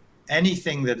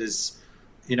anything that is,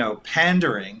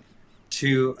 pandering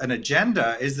to an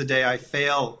agenda is the day I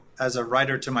fail as a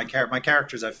writer to my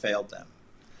characters. I've failed them.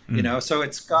 So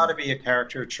it's got to be a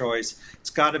character choice. It's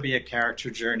got to be a character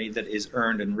journey that is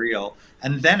earned and real.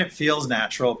 And then it feels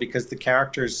natural because the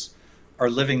characters are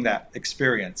living that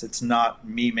experience. It's not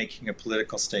me making a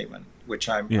political statement, which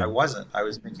I wasn't. I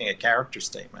was making a character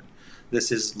statement.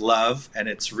 This is love, and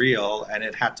it's real, and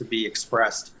it had to be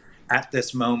expressed at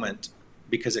this moment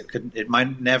because it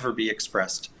might never be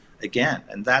expressed again.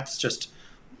 And that's just,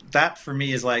 that for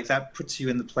me is like, that puts you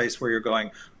in the place where you're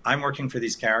going, I'm working for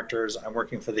these characters, I'm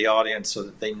working for the audience so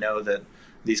that they know that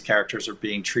these characters are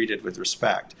being treated with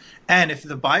respect. And if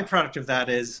the byproduct of that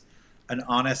is an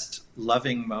honest,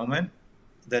 loving moment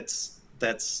that's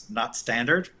not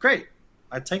standard, great.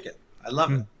 I take it. I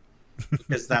love it.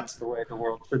 Because that's the way the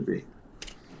world should be.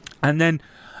 And then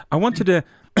I wanted to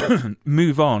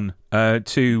move on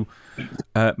to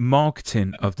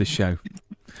marketing of the show,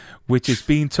 which is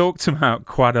being talked about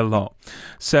quite a lot.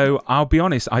 So I'll be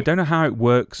honest, I don't know how it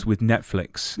works with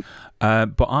Netflix,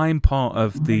 but I'm part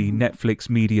of the Netflix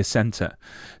Media Center.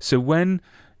 So when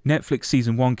Netflix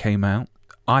season 1 came out,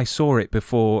 I saw it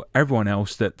before everyone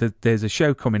else that there's a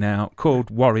show coming out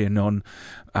called Warrior Nun.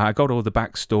 I got all the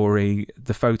backstory,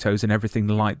 the photos and everything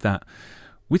like that.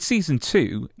 With season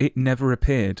 2, it never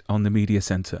appeared on the Media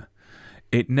Center.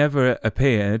 It never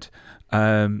appeared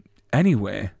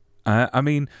anywhere. I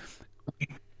mean,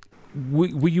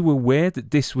 were you aware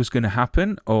that this was going to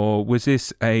happen, or was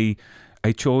this a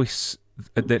choice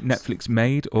that Netflix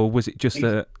made, or was it just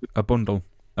a bundle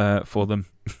for them?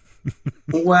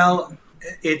 Well,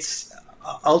 it's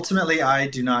ultimately I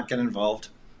do not get involved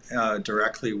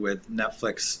directly with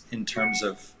Netflix in terms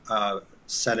of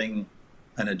setting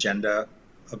an agenda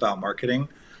about marketing,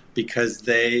 because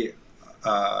they,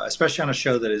 especially on a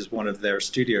show that is one of their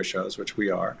studio shows, which we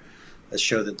are, a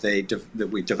show that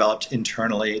we developed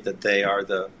internally, that they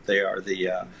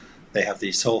have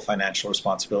the sole financial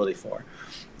responsibility for.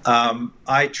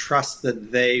 I trust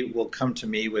that they will come to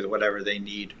me with whatever they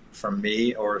need from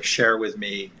me, or share with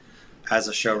me as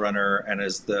a showrunner and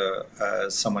as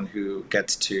someone who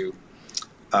gets to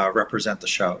represent the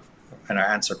show and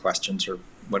answer questions or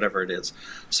whatever it is.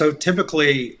 So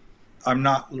typically, I'm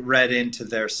not read into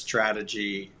their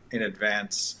strategy in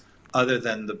advance, other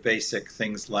than the basic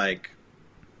things like,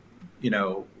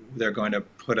 they're going to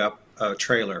put up a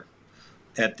trailer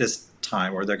at this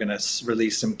time, or they're going to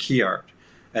release some key art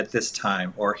at this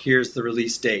time, or here's the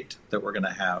release date that we're going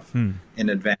to have in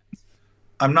advance.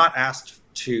 I'm not asked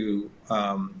to,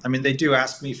 they do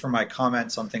ask me for my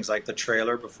comments on things like the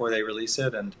trailer before they release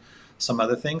it and some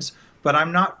other things, but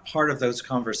I'm not part of those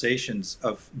conversations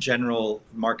of general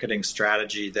marketing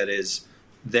strategy that is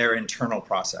their internal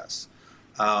process.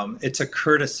 It's a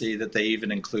courtesy that they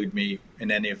even include me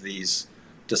in any of these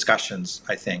discussions,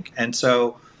 I think. And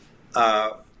so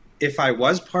if I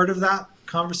was part of that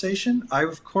conversation, I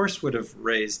of course would have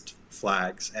raised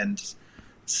flags and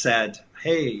said,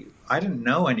 hey, I didn't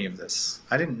know any of this.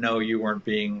 I didn't know you weren't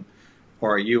being,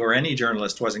 or you or any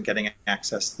journalist wasn't getting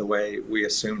access the way we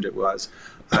assumed it was.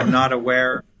 I'm not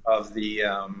aware of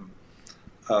I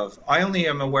only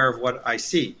am aware of what I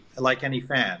see, like any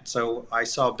fan. So I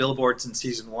saw billboards in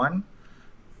season 1.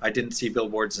 I didn't see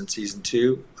billboards in season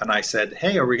 2. And I said,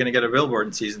 hey, are we going to get a billboard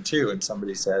in season 2? And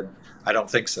somebody said, I don't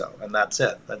think so. And that's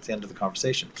it. That's the end of the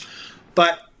conversation.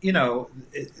 But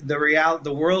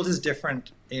the world is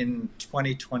different in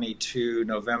 2022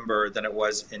 November than it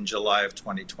was in July of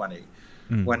 2020.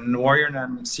 When Warrior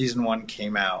Nun season 1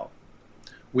 came out,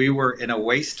 we were in a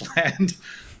wasteland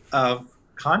of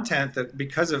content that,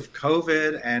 because of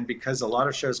COVID and because a lot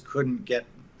of shows couldn't get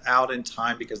out in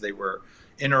time because they were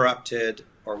interrupted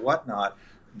or whatnot,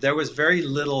 there was very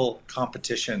little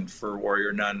competition for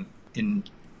Warrior Nun and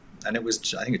it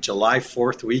was, I think, July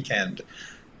 4th weekend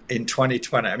in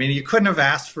 2020. I mean, you couldn't have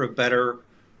asked for a better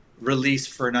release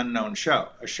for an unknown show,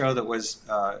 a show that was,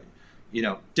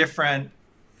 different,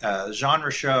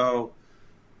 genre show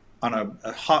on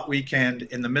a hot weekend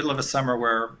in the middle of a summer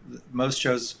where most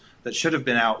shows that should have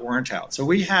been out weren't out. So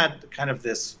we had kind of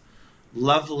this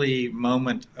lovely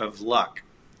moment of luck,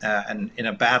 and in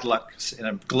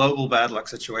a global bad luck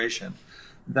situation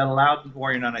that allowed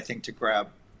Warrior Nun, I think, to grab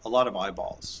a lot of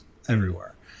eyeballs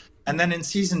everywhere. And then in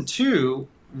season 2,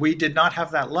 we did not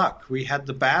have that luck. We had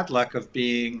the bad luck of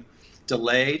being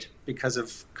delayed because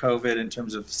of COVID in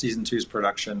terms of season 2's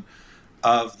production,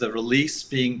 of the release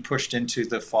being pushed into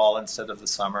the fall instead of the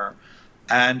summer,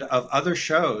 and of other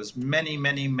shows, many,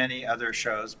 many, many other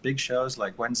shows, big shows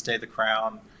like Wednesday, The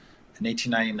Crown, and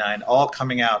 1899, all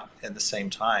coming out at the same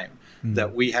time,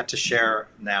 that we had to share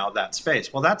now that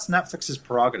space. Well, that's Netflix's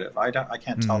prerogative. I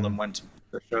can't tell them when to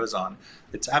put their shows on.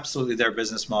 It's absolutely their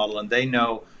business model, and they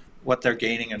know what they're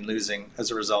gaining and losing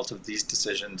as a result of these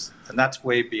decisions. And that's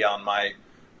way beyond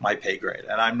my pay grade.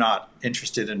 And I'm not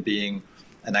interested in being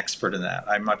an expert in that.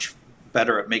 I'm much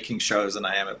better at making shows than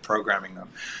I am at programming them.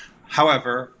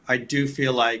 However, I do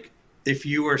feel like if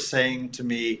you were saying to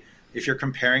me, if you're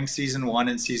comparing season 1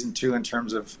 and season 2 in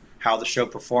terms of how the show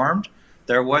performed,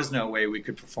 there was no way we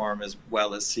could perform as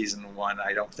well as season 1,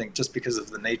 I don't think, just because of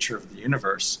the nature of the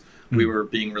universe we were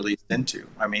being released into.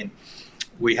 I mean,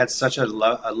 we had such a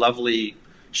lovely,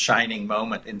 shining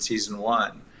moment in season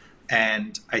 1.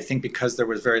 And I think because there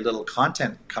was very little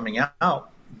content coming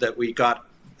out, that we got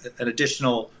an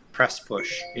additional press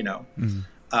push,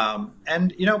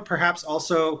 and, perhaps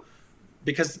also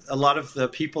because a lot of the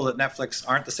people at Netflix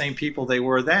aren't the same people they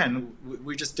were then,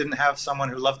 we just didn't have someone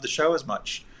who loved the show as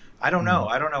much. I don't know.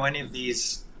 I don't know any of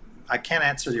these. I can't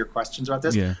answer your questions about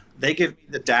this. Yeah. They give me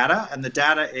the data, and the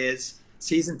data is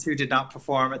season 2 did not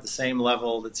perform at the same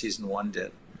level that season 1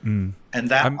 did. And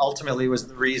that ultimately was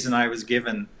the reason I was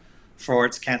given for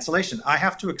its cancellation. I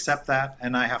have to accept that,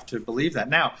 and I have to believe that.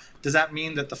 Now, does that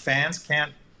mean that the fans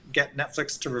can't get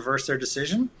Netflix to reverse their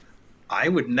decision? I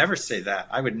would never say that.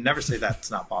 I would never say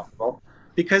that's not possible,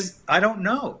 because I don't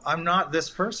know. I'm not this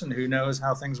person who knows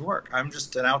how things work. I'm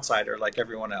just an outsider like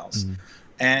everyone else.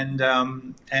 And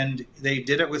they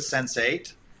did it with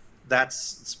Sense8.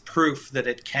 That's proof that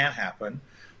it can happen.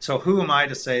 So who am I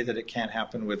to say that it can't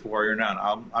happen with Warrior Nun?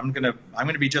 I'm gonna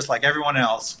be just like everyone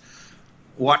else,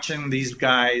 watching these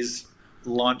guys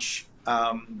launch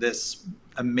this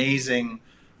amazing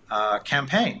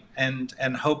campaign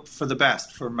and hope for the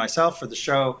best for myself, for the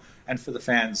show, and for the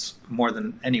fans more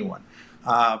than anyone,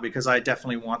 because I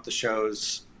definitely want the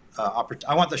show's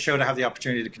I want the show to have the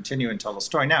opportunity to continue and tell the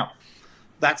story. Now,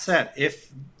 that said,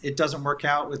 if it doesn't work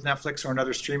out with Netflix or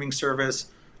another streaming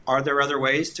service, are there other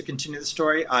ways to continue the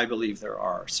story? I believe there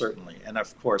are, certainly. And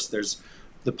of course, there's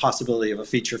the possibility of a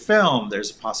feature film.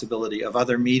 There's a possibility of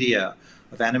other media,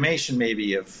 of animation,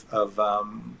 maybe of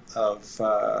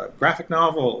graphic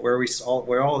novel,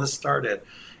 where all this started.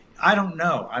 I don't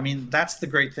know. I mean, that's the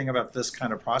great thing about this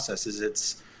kind of process,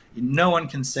 is no one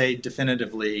can say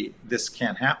definitively this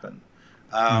can't happen,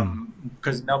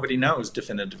 because nobody knows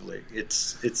definitively.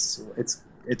 It's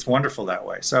wonderful that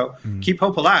way. So keep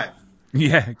hope alive.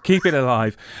 Yeah, keep it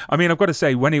alive. I mean, I've got to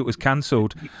say, when it was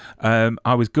cancelled,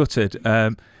 I was gutted.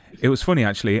 It was funny,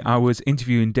 actually. I was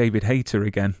interviewing David Hayter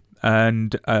again,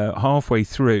 and halfway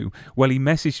through, he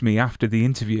messaged me after the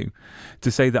interview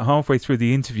to say that halfway through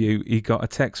the interview, he got a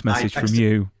text message from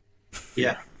you.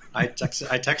 Yeah, I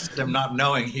texted him not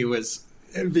knowing he was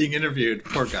being interviewed.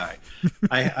 Poor guy.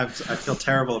 I feel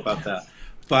terrible about that.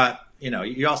 But,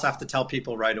 you also have to tell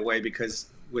people right away, because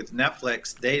with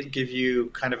Netflix, they give you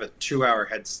kind of a 2-hour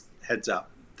heads up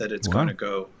that it's going to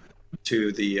go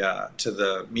to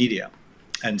the media.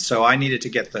 And so I needed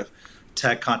to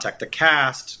contact the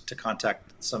cast, to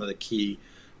contact some of the key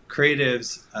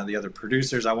creatives, the other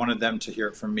producers. I wanted them to hear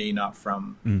it from me, not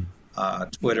from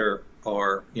Twitter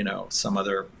or some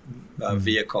other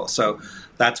vehicle. So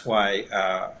that's why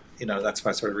I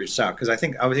sort of reached out, because I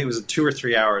think it was a 2 or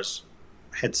 3 hours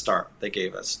head start they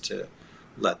gave us to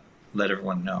let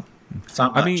everyone know. It's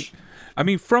not much. I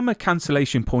mean, from a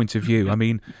cancellation point of view, I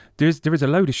mean, there is a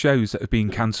load of shows that have been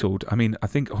cancelled. I mean, I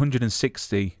think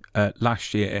 160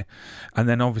 last year, and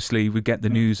then obviously we get the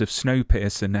news of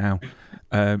Snowpiercer now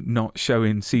not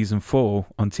showing season 4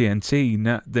 on TNT.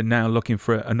 Now, they're now looking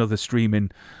for another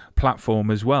streaming platform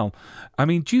as well. I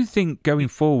mean, do you think going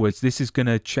forwards this is going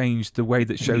to change the way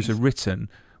that shows are written,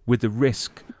 with the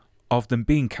risk of them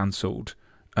being cancelled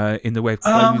in the way of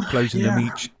closing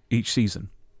them each season?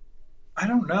 I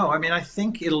don't know. I mean, I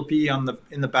think it'll be in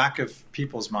the back of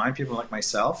people's mind, people like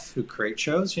myself who create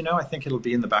shows, I think it'll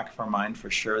be in the back of our mind for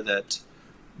sure that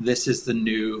this is the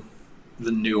new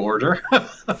order.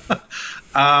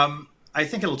 I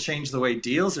think it'll change the way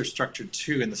deals are structured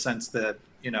too, in the sense that,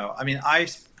 I mean, I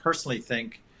personally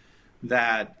think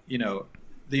that,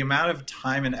 the amount of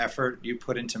time and effort you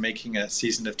put into making a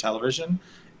season of television,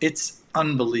 it's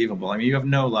unbelievable. I mean, you have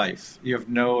no life. You have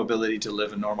no ability to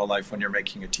live a normal life when you're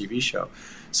making a TV show.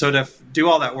 So to do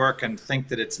all that work and think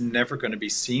that it's never going to be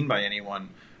seen by anyone,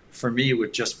 for me,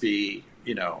 would just be,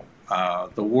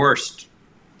 the worst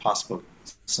possible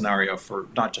scenario for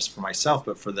not just for myself,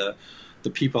 but for the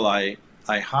people I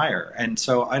hire. And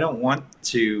so I don't want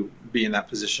to be in that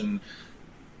position.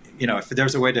 If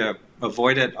there's a way to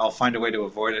avoid it, I'll find a way to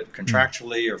avoid it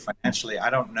contractually or financially. I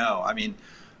don't know. I mean,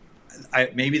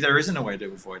 maybe there isn't a way to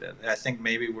avoid it. I think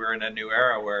maybe we're in a new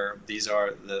era where these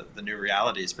are the new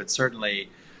realities, but certainly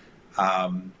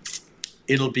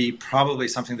it'll be probably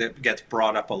something that gets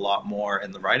brought up a lot more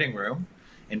in the writing room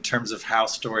in terms of how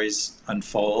stories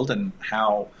unfold and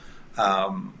how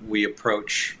we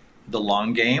approach the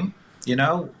long game,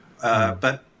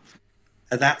 but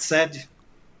that said,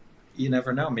 you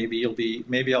never know. Maybe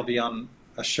I'll be on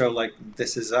a show like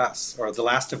This Is Us or The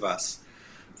Last of Us.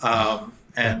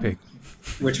 And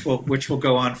which will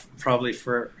go on probably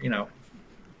for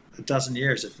a dozen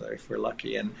years if we're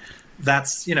lucky, and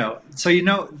that's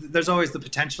so there's always the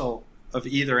potential of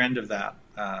either end of that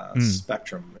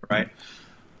spectrum, right?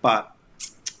 But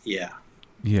yeah,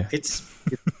 it's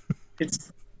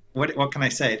what can I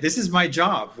say? This is my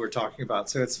job we're talking about,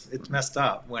 so it's messed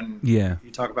up when you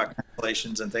talk about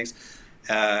cancellations and things.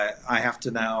 I have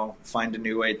to now find a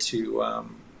new way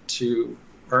to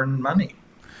earn money.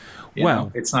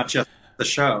 It's not just the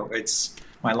show; it's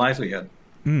my livelihood.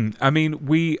 I mean,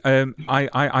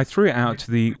 I threw it out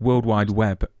to the World Wide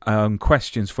Web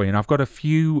questions for you, and I've got a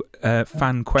few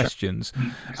fan questions.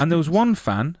 And there was one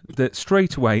fan that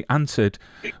straight away answered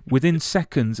within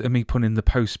seconds of me putting the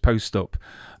post up.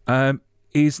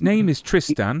 His name is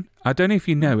Tristan. I don't know if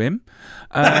you know him,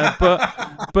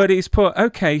 but he's put,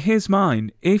 okay, here's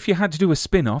mine. If you had to do a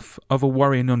spin-off of a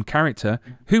Warrior Nun character,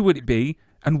 who would it be,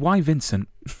 and why Vincent?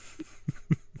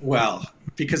 Well,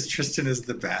 because Tristan is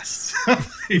the best.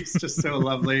 He's just so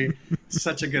lovely,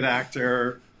 such a good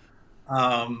actor.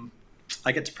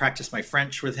 I get to practice my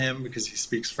French with him because he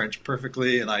speaks French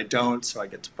perfectly and I don't, so I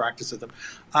get to practice with him.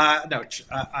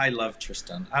 I love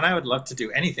Tristan, and I would love to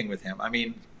do anything with him. I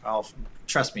mean,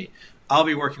 trust me, I'll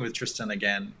be working with Tristan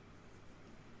again,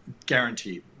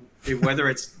 guaranteed. Whether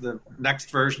it's the next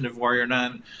version of Warrior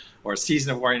Nun or a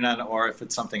season of Warrior Nun, or if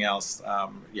it's something else,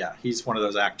 he's one of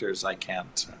those actors I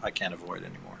can't avoid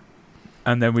anymore.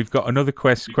 And then we've got another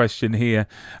question here.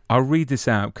 I'll read this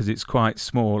out because it's quite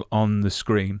small on the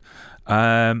screen.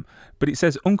 But it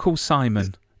says, Uncle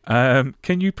Simon,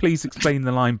 can you please explain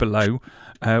the line below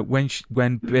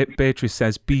when Beatrice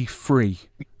says, be free?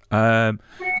 Can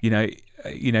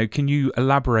you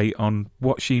elaborate on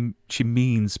what she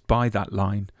means by that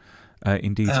line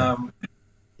in detail?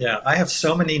 I have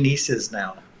so many nieces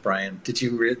now, Brian. Did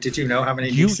you know how many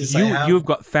nieces I have? You've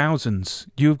got thousands.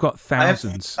 You've got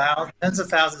thousands. I have tens of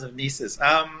thousands of nieces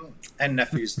and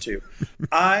nephews too.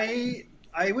 I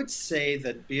would say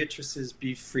that Beatrice's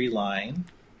 "Be Free" line.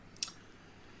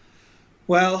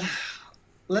 Well,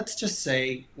 let's just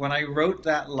say when I wrote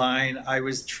that line, I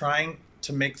was trying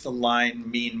to make the line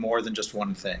mean more than just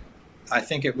one thing. I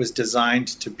think it was designed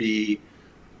to be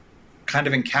kind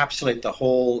of encapsulate the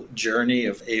whole journey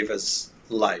of Ava's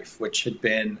life, which had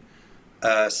been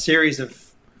a series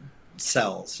of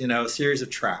cells, a series of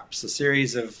traps, a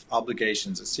series of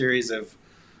obligations, a series of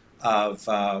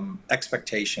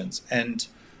expectations. And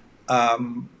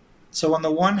so on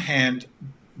the one hand,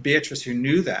 Beatrice, who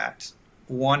knew that,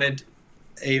 wanted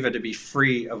Ava to be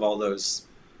free of all those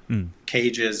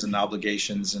cages and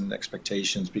obligations and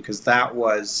expectations, because that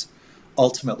was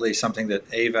ultimately something that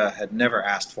Ava had never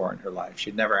asked for in her life.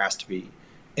 She'd never asked to be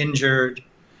injured.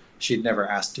 She'd never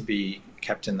asked to be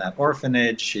kept in that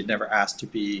orphanage. She'd never asked to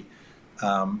be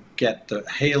get the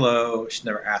halo. She'd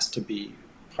never asked to be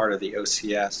part of the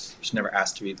OCS. She'd never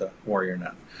asked to be the Warrior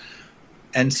Nun.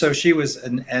 And so she was,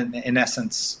 in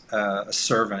essence, a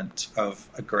servant of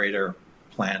a greater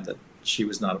plan that she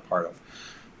was not a part of.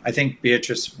 I think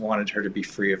Beatrice wanted her to be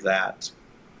free of that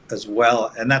as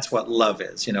well, and that's what love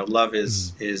is. You know, love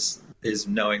is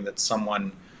knowing that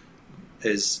someone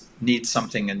needs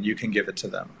something and you can give it to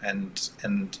them.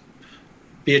 And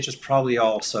Beatrice probably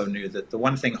also knew that the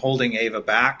one thing holding Ava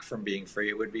back from being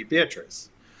free would be Beatrice.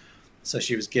 So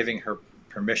she was giving her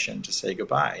permission to say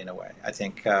goodbye in a way, I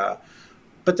think.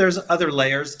 But there's other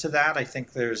layers to that. I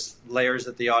think there's layers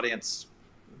that the audience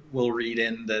will read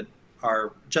in that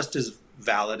are just as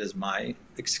valid as my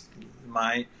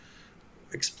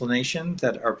explanation,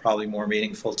 that are probably more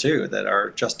meaningful too, that are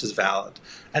just as valid.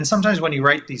 And sometimes when you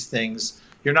write these things,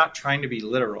 you're not trying to be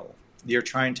literal. You're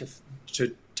trying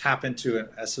to tap into an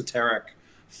esoteric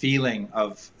feeling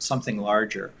of something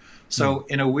larger. So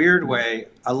in a weird way,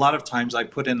 a lot of times I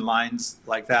put in lines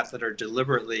like that are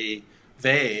deliberately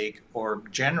vague or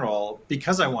general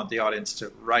because I want the audience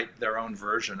to write their own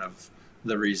version of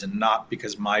the reason, not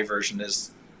because my version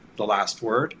is the last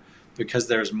word, because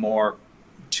there's more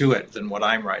to it than what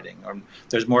I'm writing, or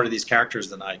there's more to these characters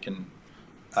than I can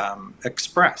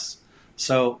express.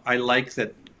 So I like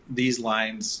that these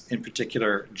lines in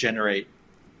particular generate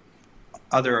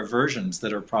other versions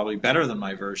that are probably better than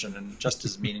my version and just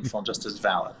as meaningful and just as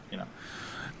valid, you know.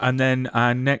 And then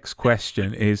our next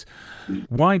question is,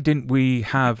 why didn't we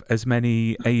have as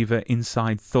many Ava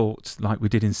inside thoughts like we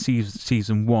did in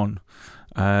season 1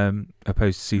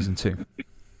 opposed to season 2?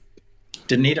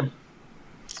 Didn't need them.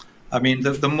 I mean,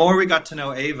 the more we got to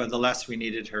know Ava, the less we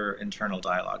needed her internal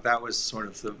dialogue. That was sort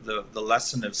of the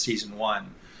lesson of season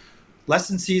 1.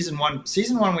 Season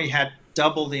one, we had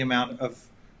double the amount of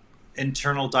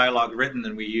internal dialogue written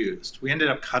than we used. We ended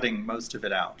up cutting most of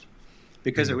it out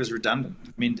because it was redundant.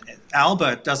 I mean,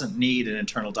 Alba doesn't need an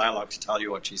internal dialogue to tell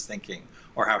you what she's thinking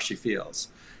or how she feels.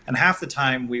 And half the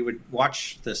time we would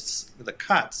watch the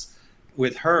cuts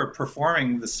with her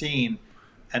performing the scene,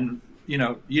 and you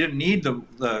know, you didn't need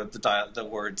the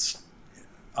words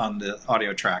on the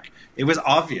audio track. It was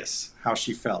obvious how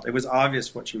she felt. It was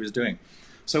obvious what she was doing.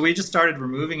 So we just started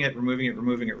removing it,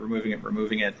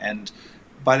 and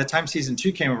by the time season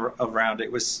 2 came around,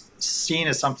 it was seen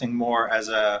as something more as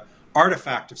a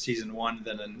artifact of season 1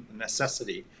 than a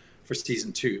necessity for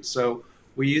season 2. So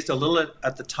we used a little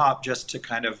at the top just to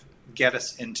kind of get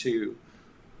us into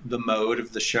the mode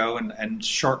of the show and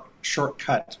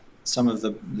shortcut some of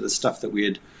the stuff that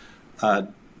we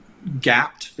had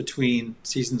gapped between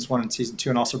seasons 1 and season 2,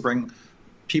 and also bring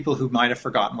people who might have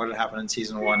forgotten what had happened in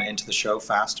season 1 into the show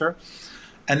faster.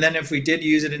 And then if we did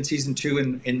use it in season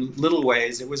 2 in little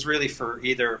ways, it was really for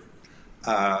either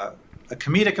a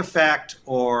comedic effect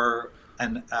or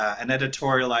an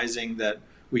editorializing that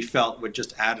we felt would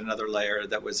just add another layer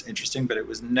that was interesting, but it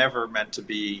was never meant to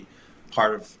be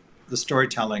part of the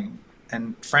storytelling.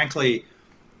 And frankly,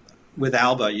 with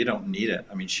Alba, you don't need it.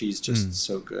 I mean, she's just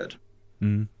so good.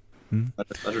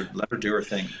 Let her do her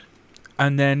thing.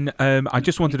 And then I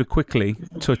just wanted to quickly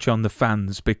touch on the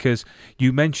fans, because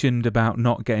you mentioned about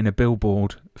not getting a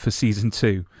billboard for season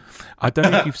 2. I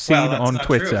don't know if you've seen on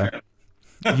Twitter.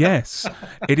 Yes,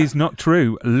 it is not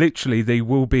true. Literally, there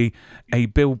will be a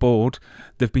billboard.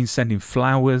 They've been sending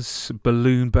flowers,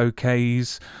 balloon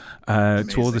bouquets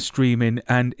to all the streaming,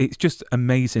 and it's just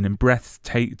amazing and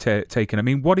breathtaking. I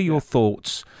mean, what are your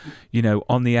thoughts, you know,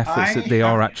 on the efforts that they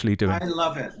are actually doing? I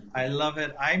love it. I love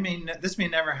it. I mean, this may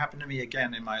never happen to me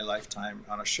again in my lifetime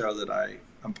on a show that I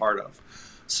am part of.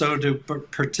 So to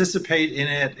participate in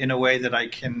it in a way that I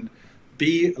can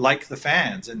be like the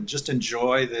fans and just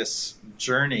enjoy this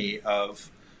journey of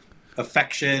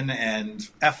affection and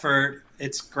effort,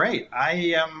 it's great.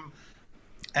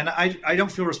 And I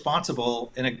don't feel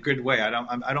responsible in a good way.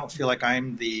 I don't feel like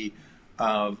I'm the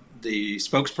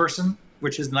spokesperson,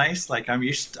 which is nice. Like I'm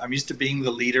used to being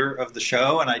the leader of the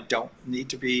show, and I don't need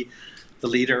to be the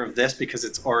leader of this because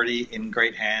it's already in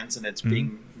great hands and it's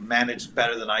being managed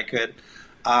better than I could.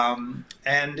 And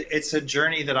it's a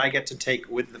journey that I get to take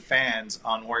with the fans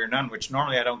on Warrior Nun, which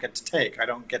normally I don't get to take. I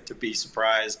don't get to be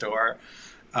surprised or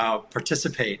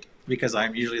participate because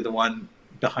I'm usually the one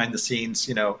behind the scenes,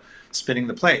 you know, spinning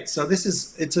the plate. So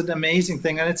it's an amazing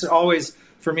thing. And it's always,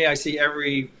 for me, I see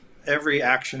every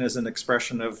action as an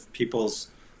expression of people's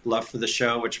love for the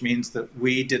show, which means that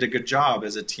we did a good job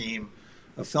as a team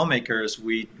of filmmakers.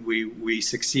 We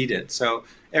succeeded. So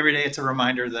every day it's a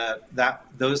reminder that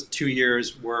those 2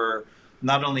 years were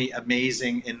not only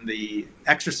amazing in the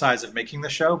exercise of making the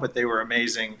show, but they were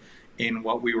amazing in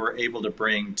what we were able to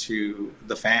bring to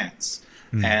the fans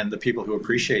and the people who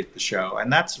appreciate the show.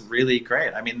 And that's really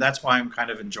great. I mean, that's why I'm kind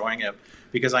of enjoying it,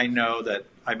 because I know that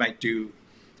I might do,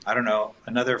 I don't know,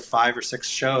 another 5 or 6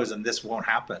 shows and this won't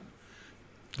happen.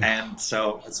 And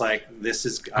so it's like, this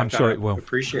is, I'm sure it will.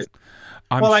 Appreciate it.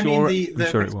 I'm well, sure, I mean, I'm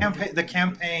sure it will. the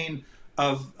campaign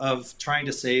of trying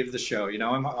to save the show, you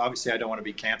know, obviously I don't want to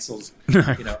be canceled,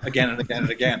 you know, again and again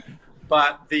and again.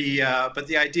 But the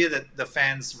idea that the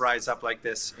fans rise up like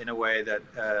this in a way that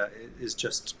is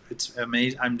just, it's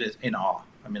amazing. I'm just in awe.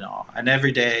 I'm in awe. And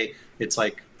every day it's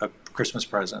like a Christmas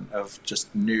present of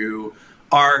just new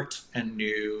art and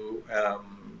new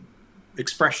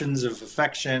expressions of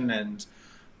affection, and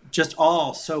just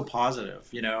all so positive,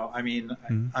 you know. I mean,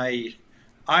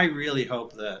 I really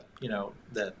hope that, you know,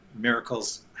 that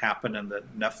miracles happen and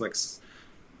that Netflix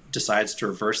decides to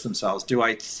reverse themselves. Do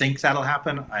I think that'll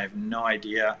happen? I have no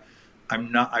idea.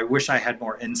 I wish I had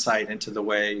more insight into the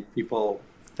way people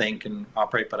think and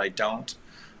operate, but I don't.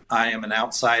 I am an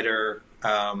outsider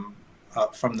from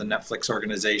the Netflix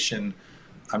organization.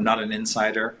 I'm not an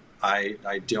insider.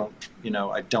 I don't, you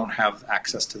know, I don't have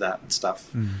access to that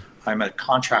stuff. I'm a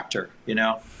contractor, you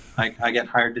know. I get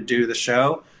hired to do the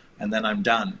show, and then I'm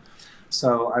done.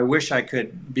 So I wish I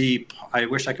could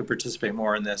participate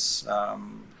more in this.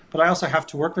 But I also have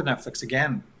to work with Netflix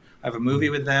again. I have a movie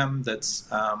with them that's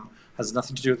has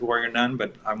nothing to do with Warrior Nun,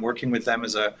 but I'm working with them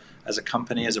as a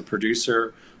company, as a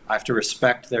producer. I have to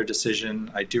respect their decision.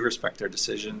 I do respect their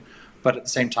decision, but at the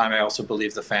same time, I also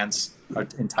believe the fans are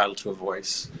entitled to a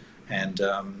voice. And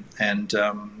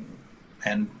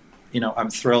you know, I'm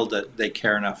thrilled that they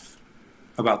care enough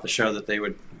about the show that they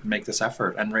would make this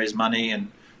effort and raise money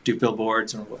and do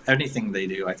billboards and anything they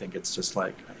do. I think it's just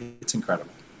like, it's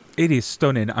incredible. It is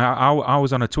stunning. I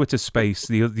was on a Twitter space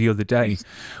the other day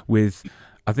with,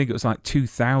 I think it was like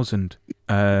 2,000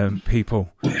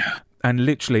 people. Yeah. And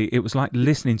literally it was like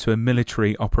listening to a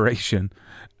military operation,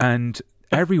 and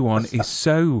everyone is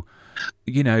so,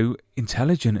 you know,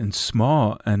 intelligent and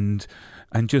smart and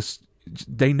just,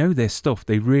 they know their stuff.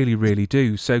 They really, really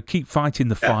do. So keep fighting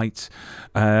the fight.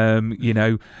 You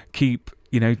know, keep,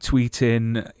 you know,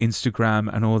 tweeting,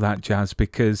 Instagram and all that jazz,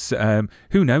 because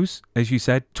who knows, as you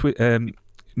said,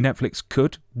 Netflix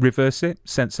could reverse it,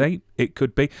 Sense8, it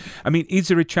could be. I mean, is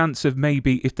there a chance of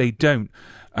maybe, if they don't,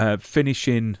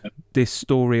 finishing this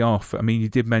story off? I mean, you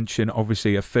did mention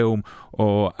obviously a film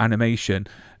or animation.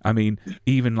 I mean,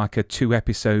 even like a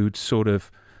 2-episode sort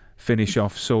of finish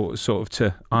off, sort of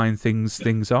to iron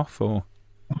things off, or?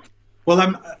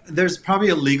 Well, there's probably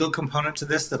a legal component to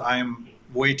this that I am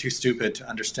way too stupid to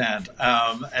understand,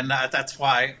 and that's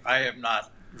why I am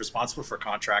not responsible for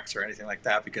contracts or anything like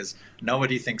that, because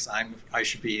nobody thinks I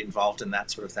should be involved in that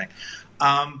sort of thing.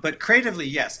 But creatively,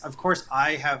 yes, of course,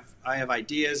 I have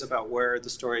ideas about where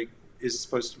the story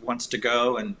wants to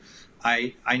go, and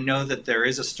I know that there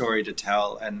is a story to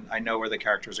tell, and I know where the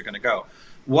characters are going to go.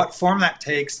 What form that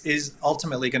takes is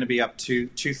ultimately going to be up to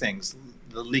two things: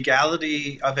 the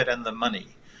legality of it and the money.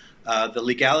 The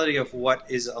legality of what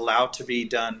is allowed to be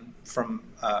done from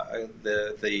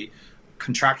the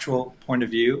contractual point of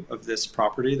view of this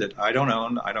property that I don't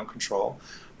own, I don't control,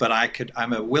 but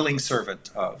I'm a willing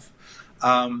servant of.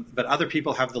 But other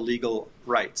people have the legal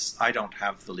rights. I don't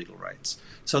have the legal rights.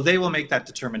 So they will make that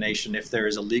determination if there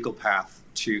is a legal path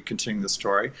to continuing the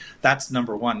story. That's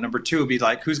number one. Number two would be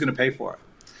like, who's going to pay for it?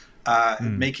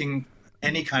 Making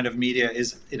any kind of media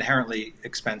is inherently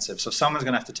expensive. So someone's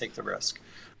going to have to take the risk.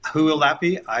 Who will that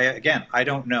be? I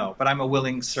don't know, but I'm a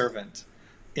willing servant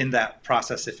in that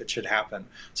process if it should happen.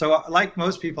 So like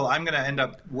most people, I'm going to end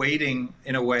up waiting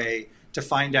in a way to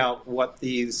find out what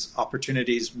these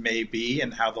opportunities may be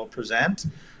and how they'll present.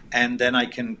 And then I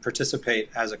can participate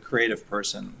as a creative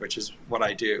person, which is what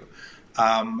I do.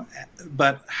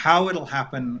 But how it'll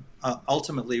happen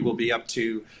ultimately will be up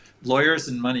to lawyers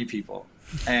and money people,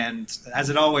 and as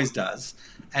it always does.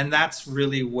 And that's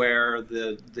really where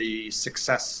the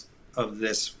success of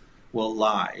this will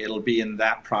lie. It'll be in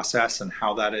that process and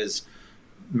how that is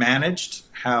managed,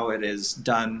 how it is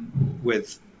done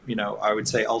with, you know, I would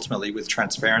say ultimately with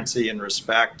transparency and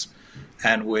respect,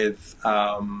 and with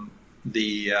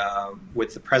the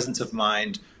presence of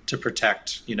mind to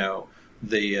protect, you know,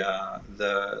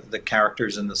 the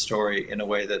characters in the story in a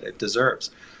way that it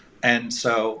deserves. And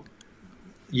so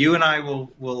you and I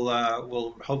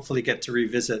will hopefully get to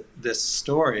revisit this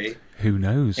story. Who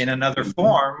knows? In another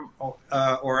form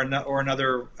or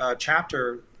another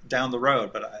chapter down the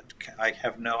road, but I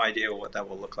have no idea what that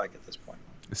will look like at this point.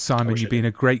 Simon, you've been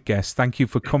a great guest. Thank you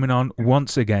for coming on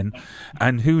once again.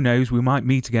 And who knows, we might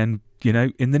meet again, you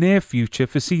know, in the near future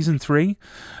for season 3,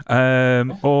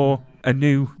 or a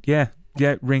new,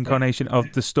 reincarnation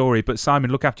of the story. But Simon,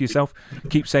 look after yourself,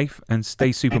 keep safe, and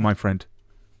stay super, my friend.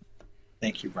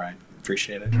 Thank you, Brian.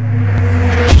 Appreciate it.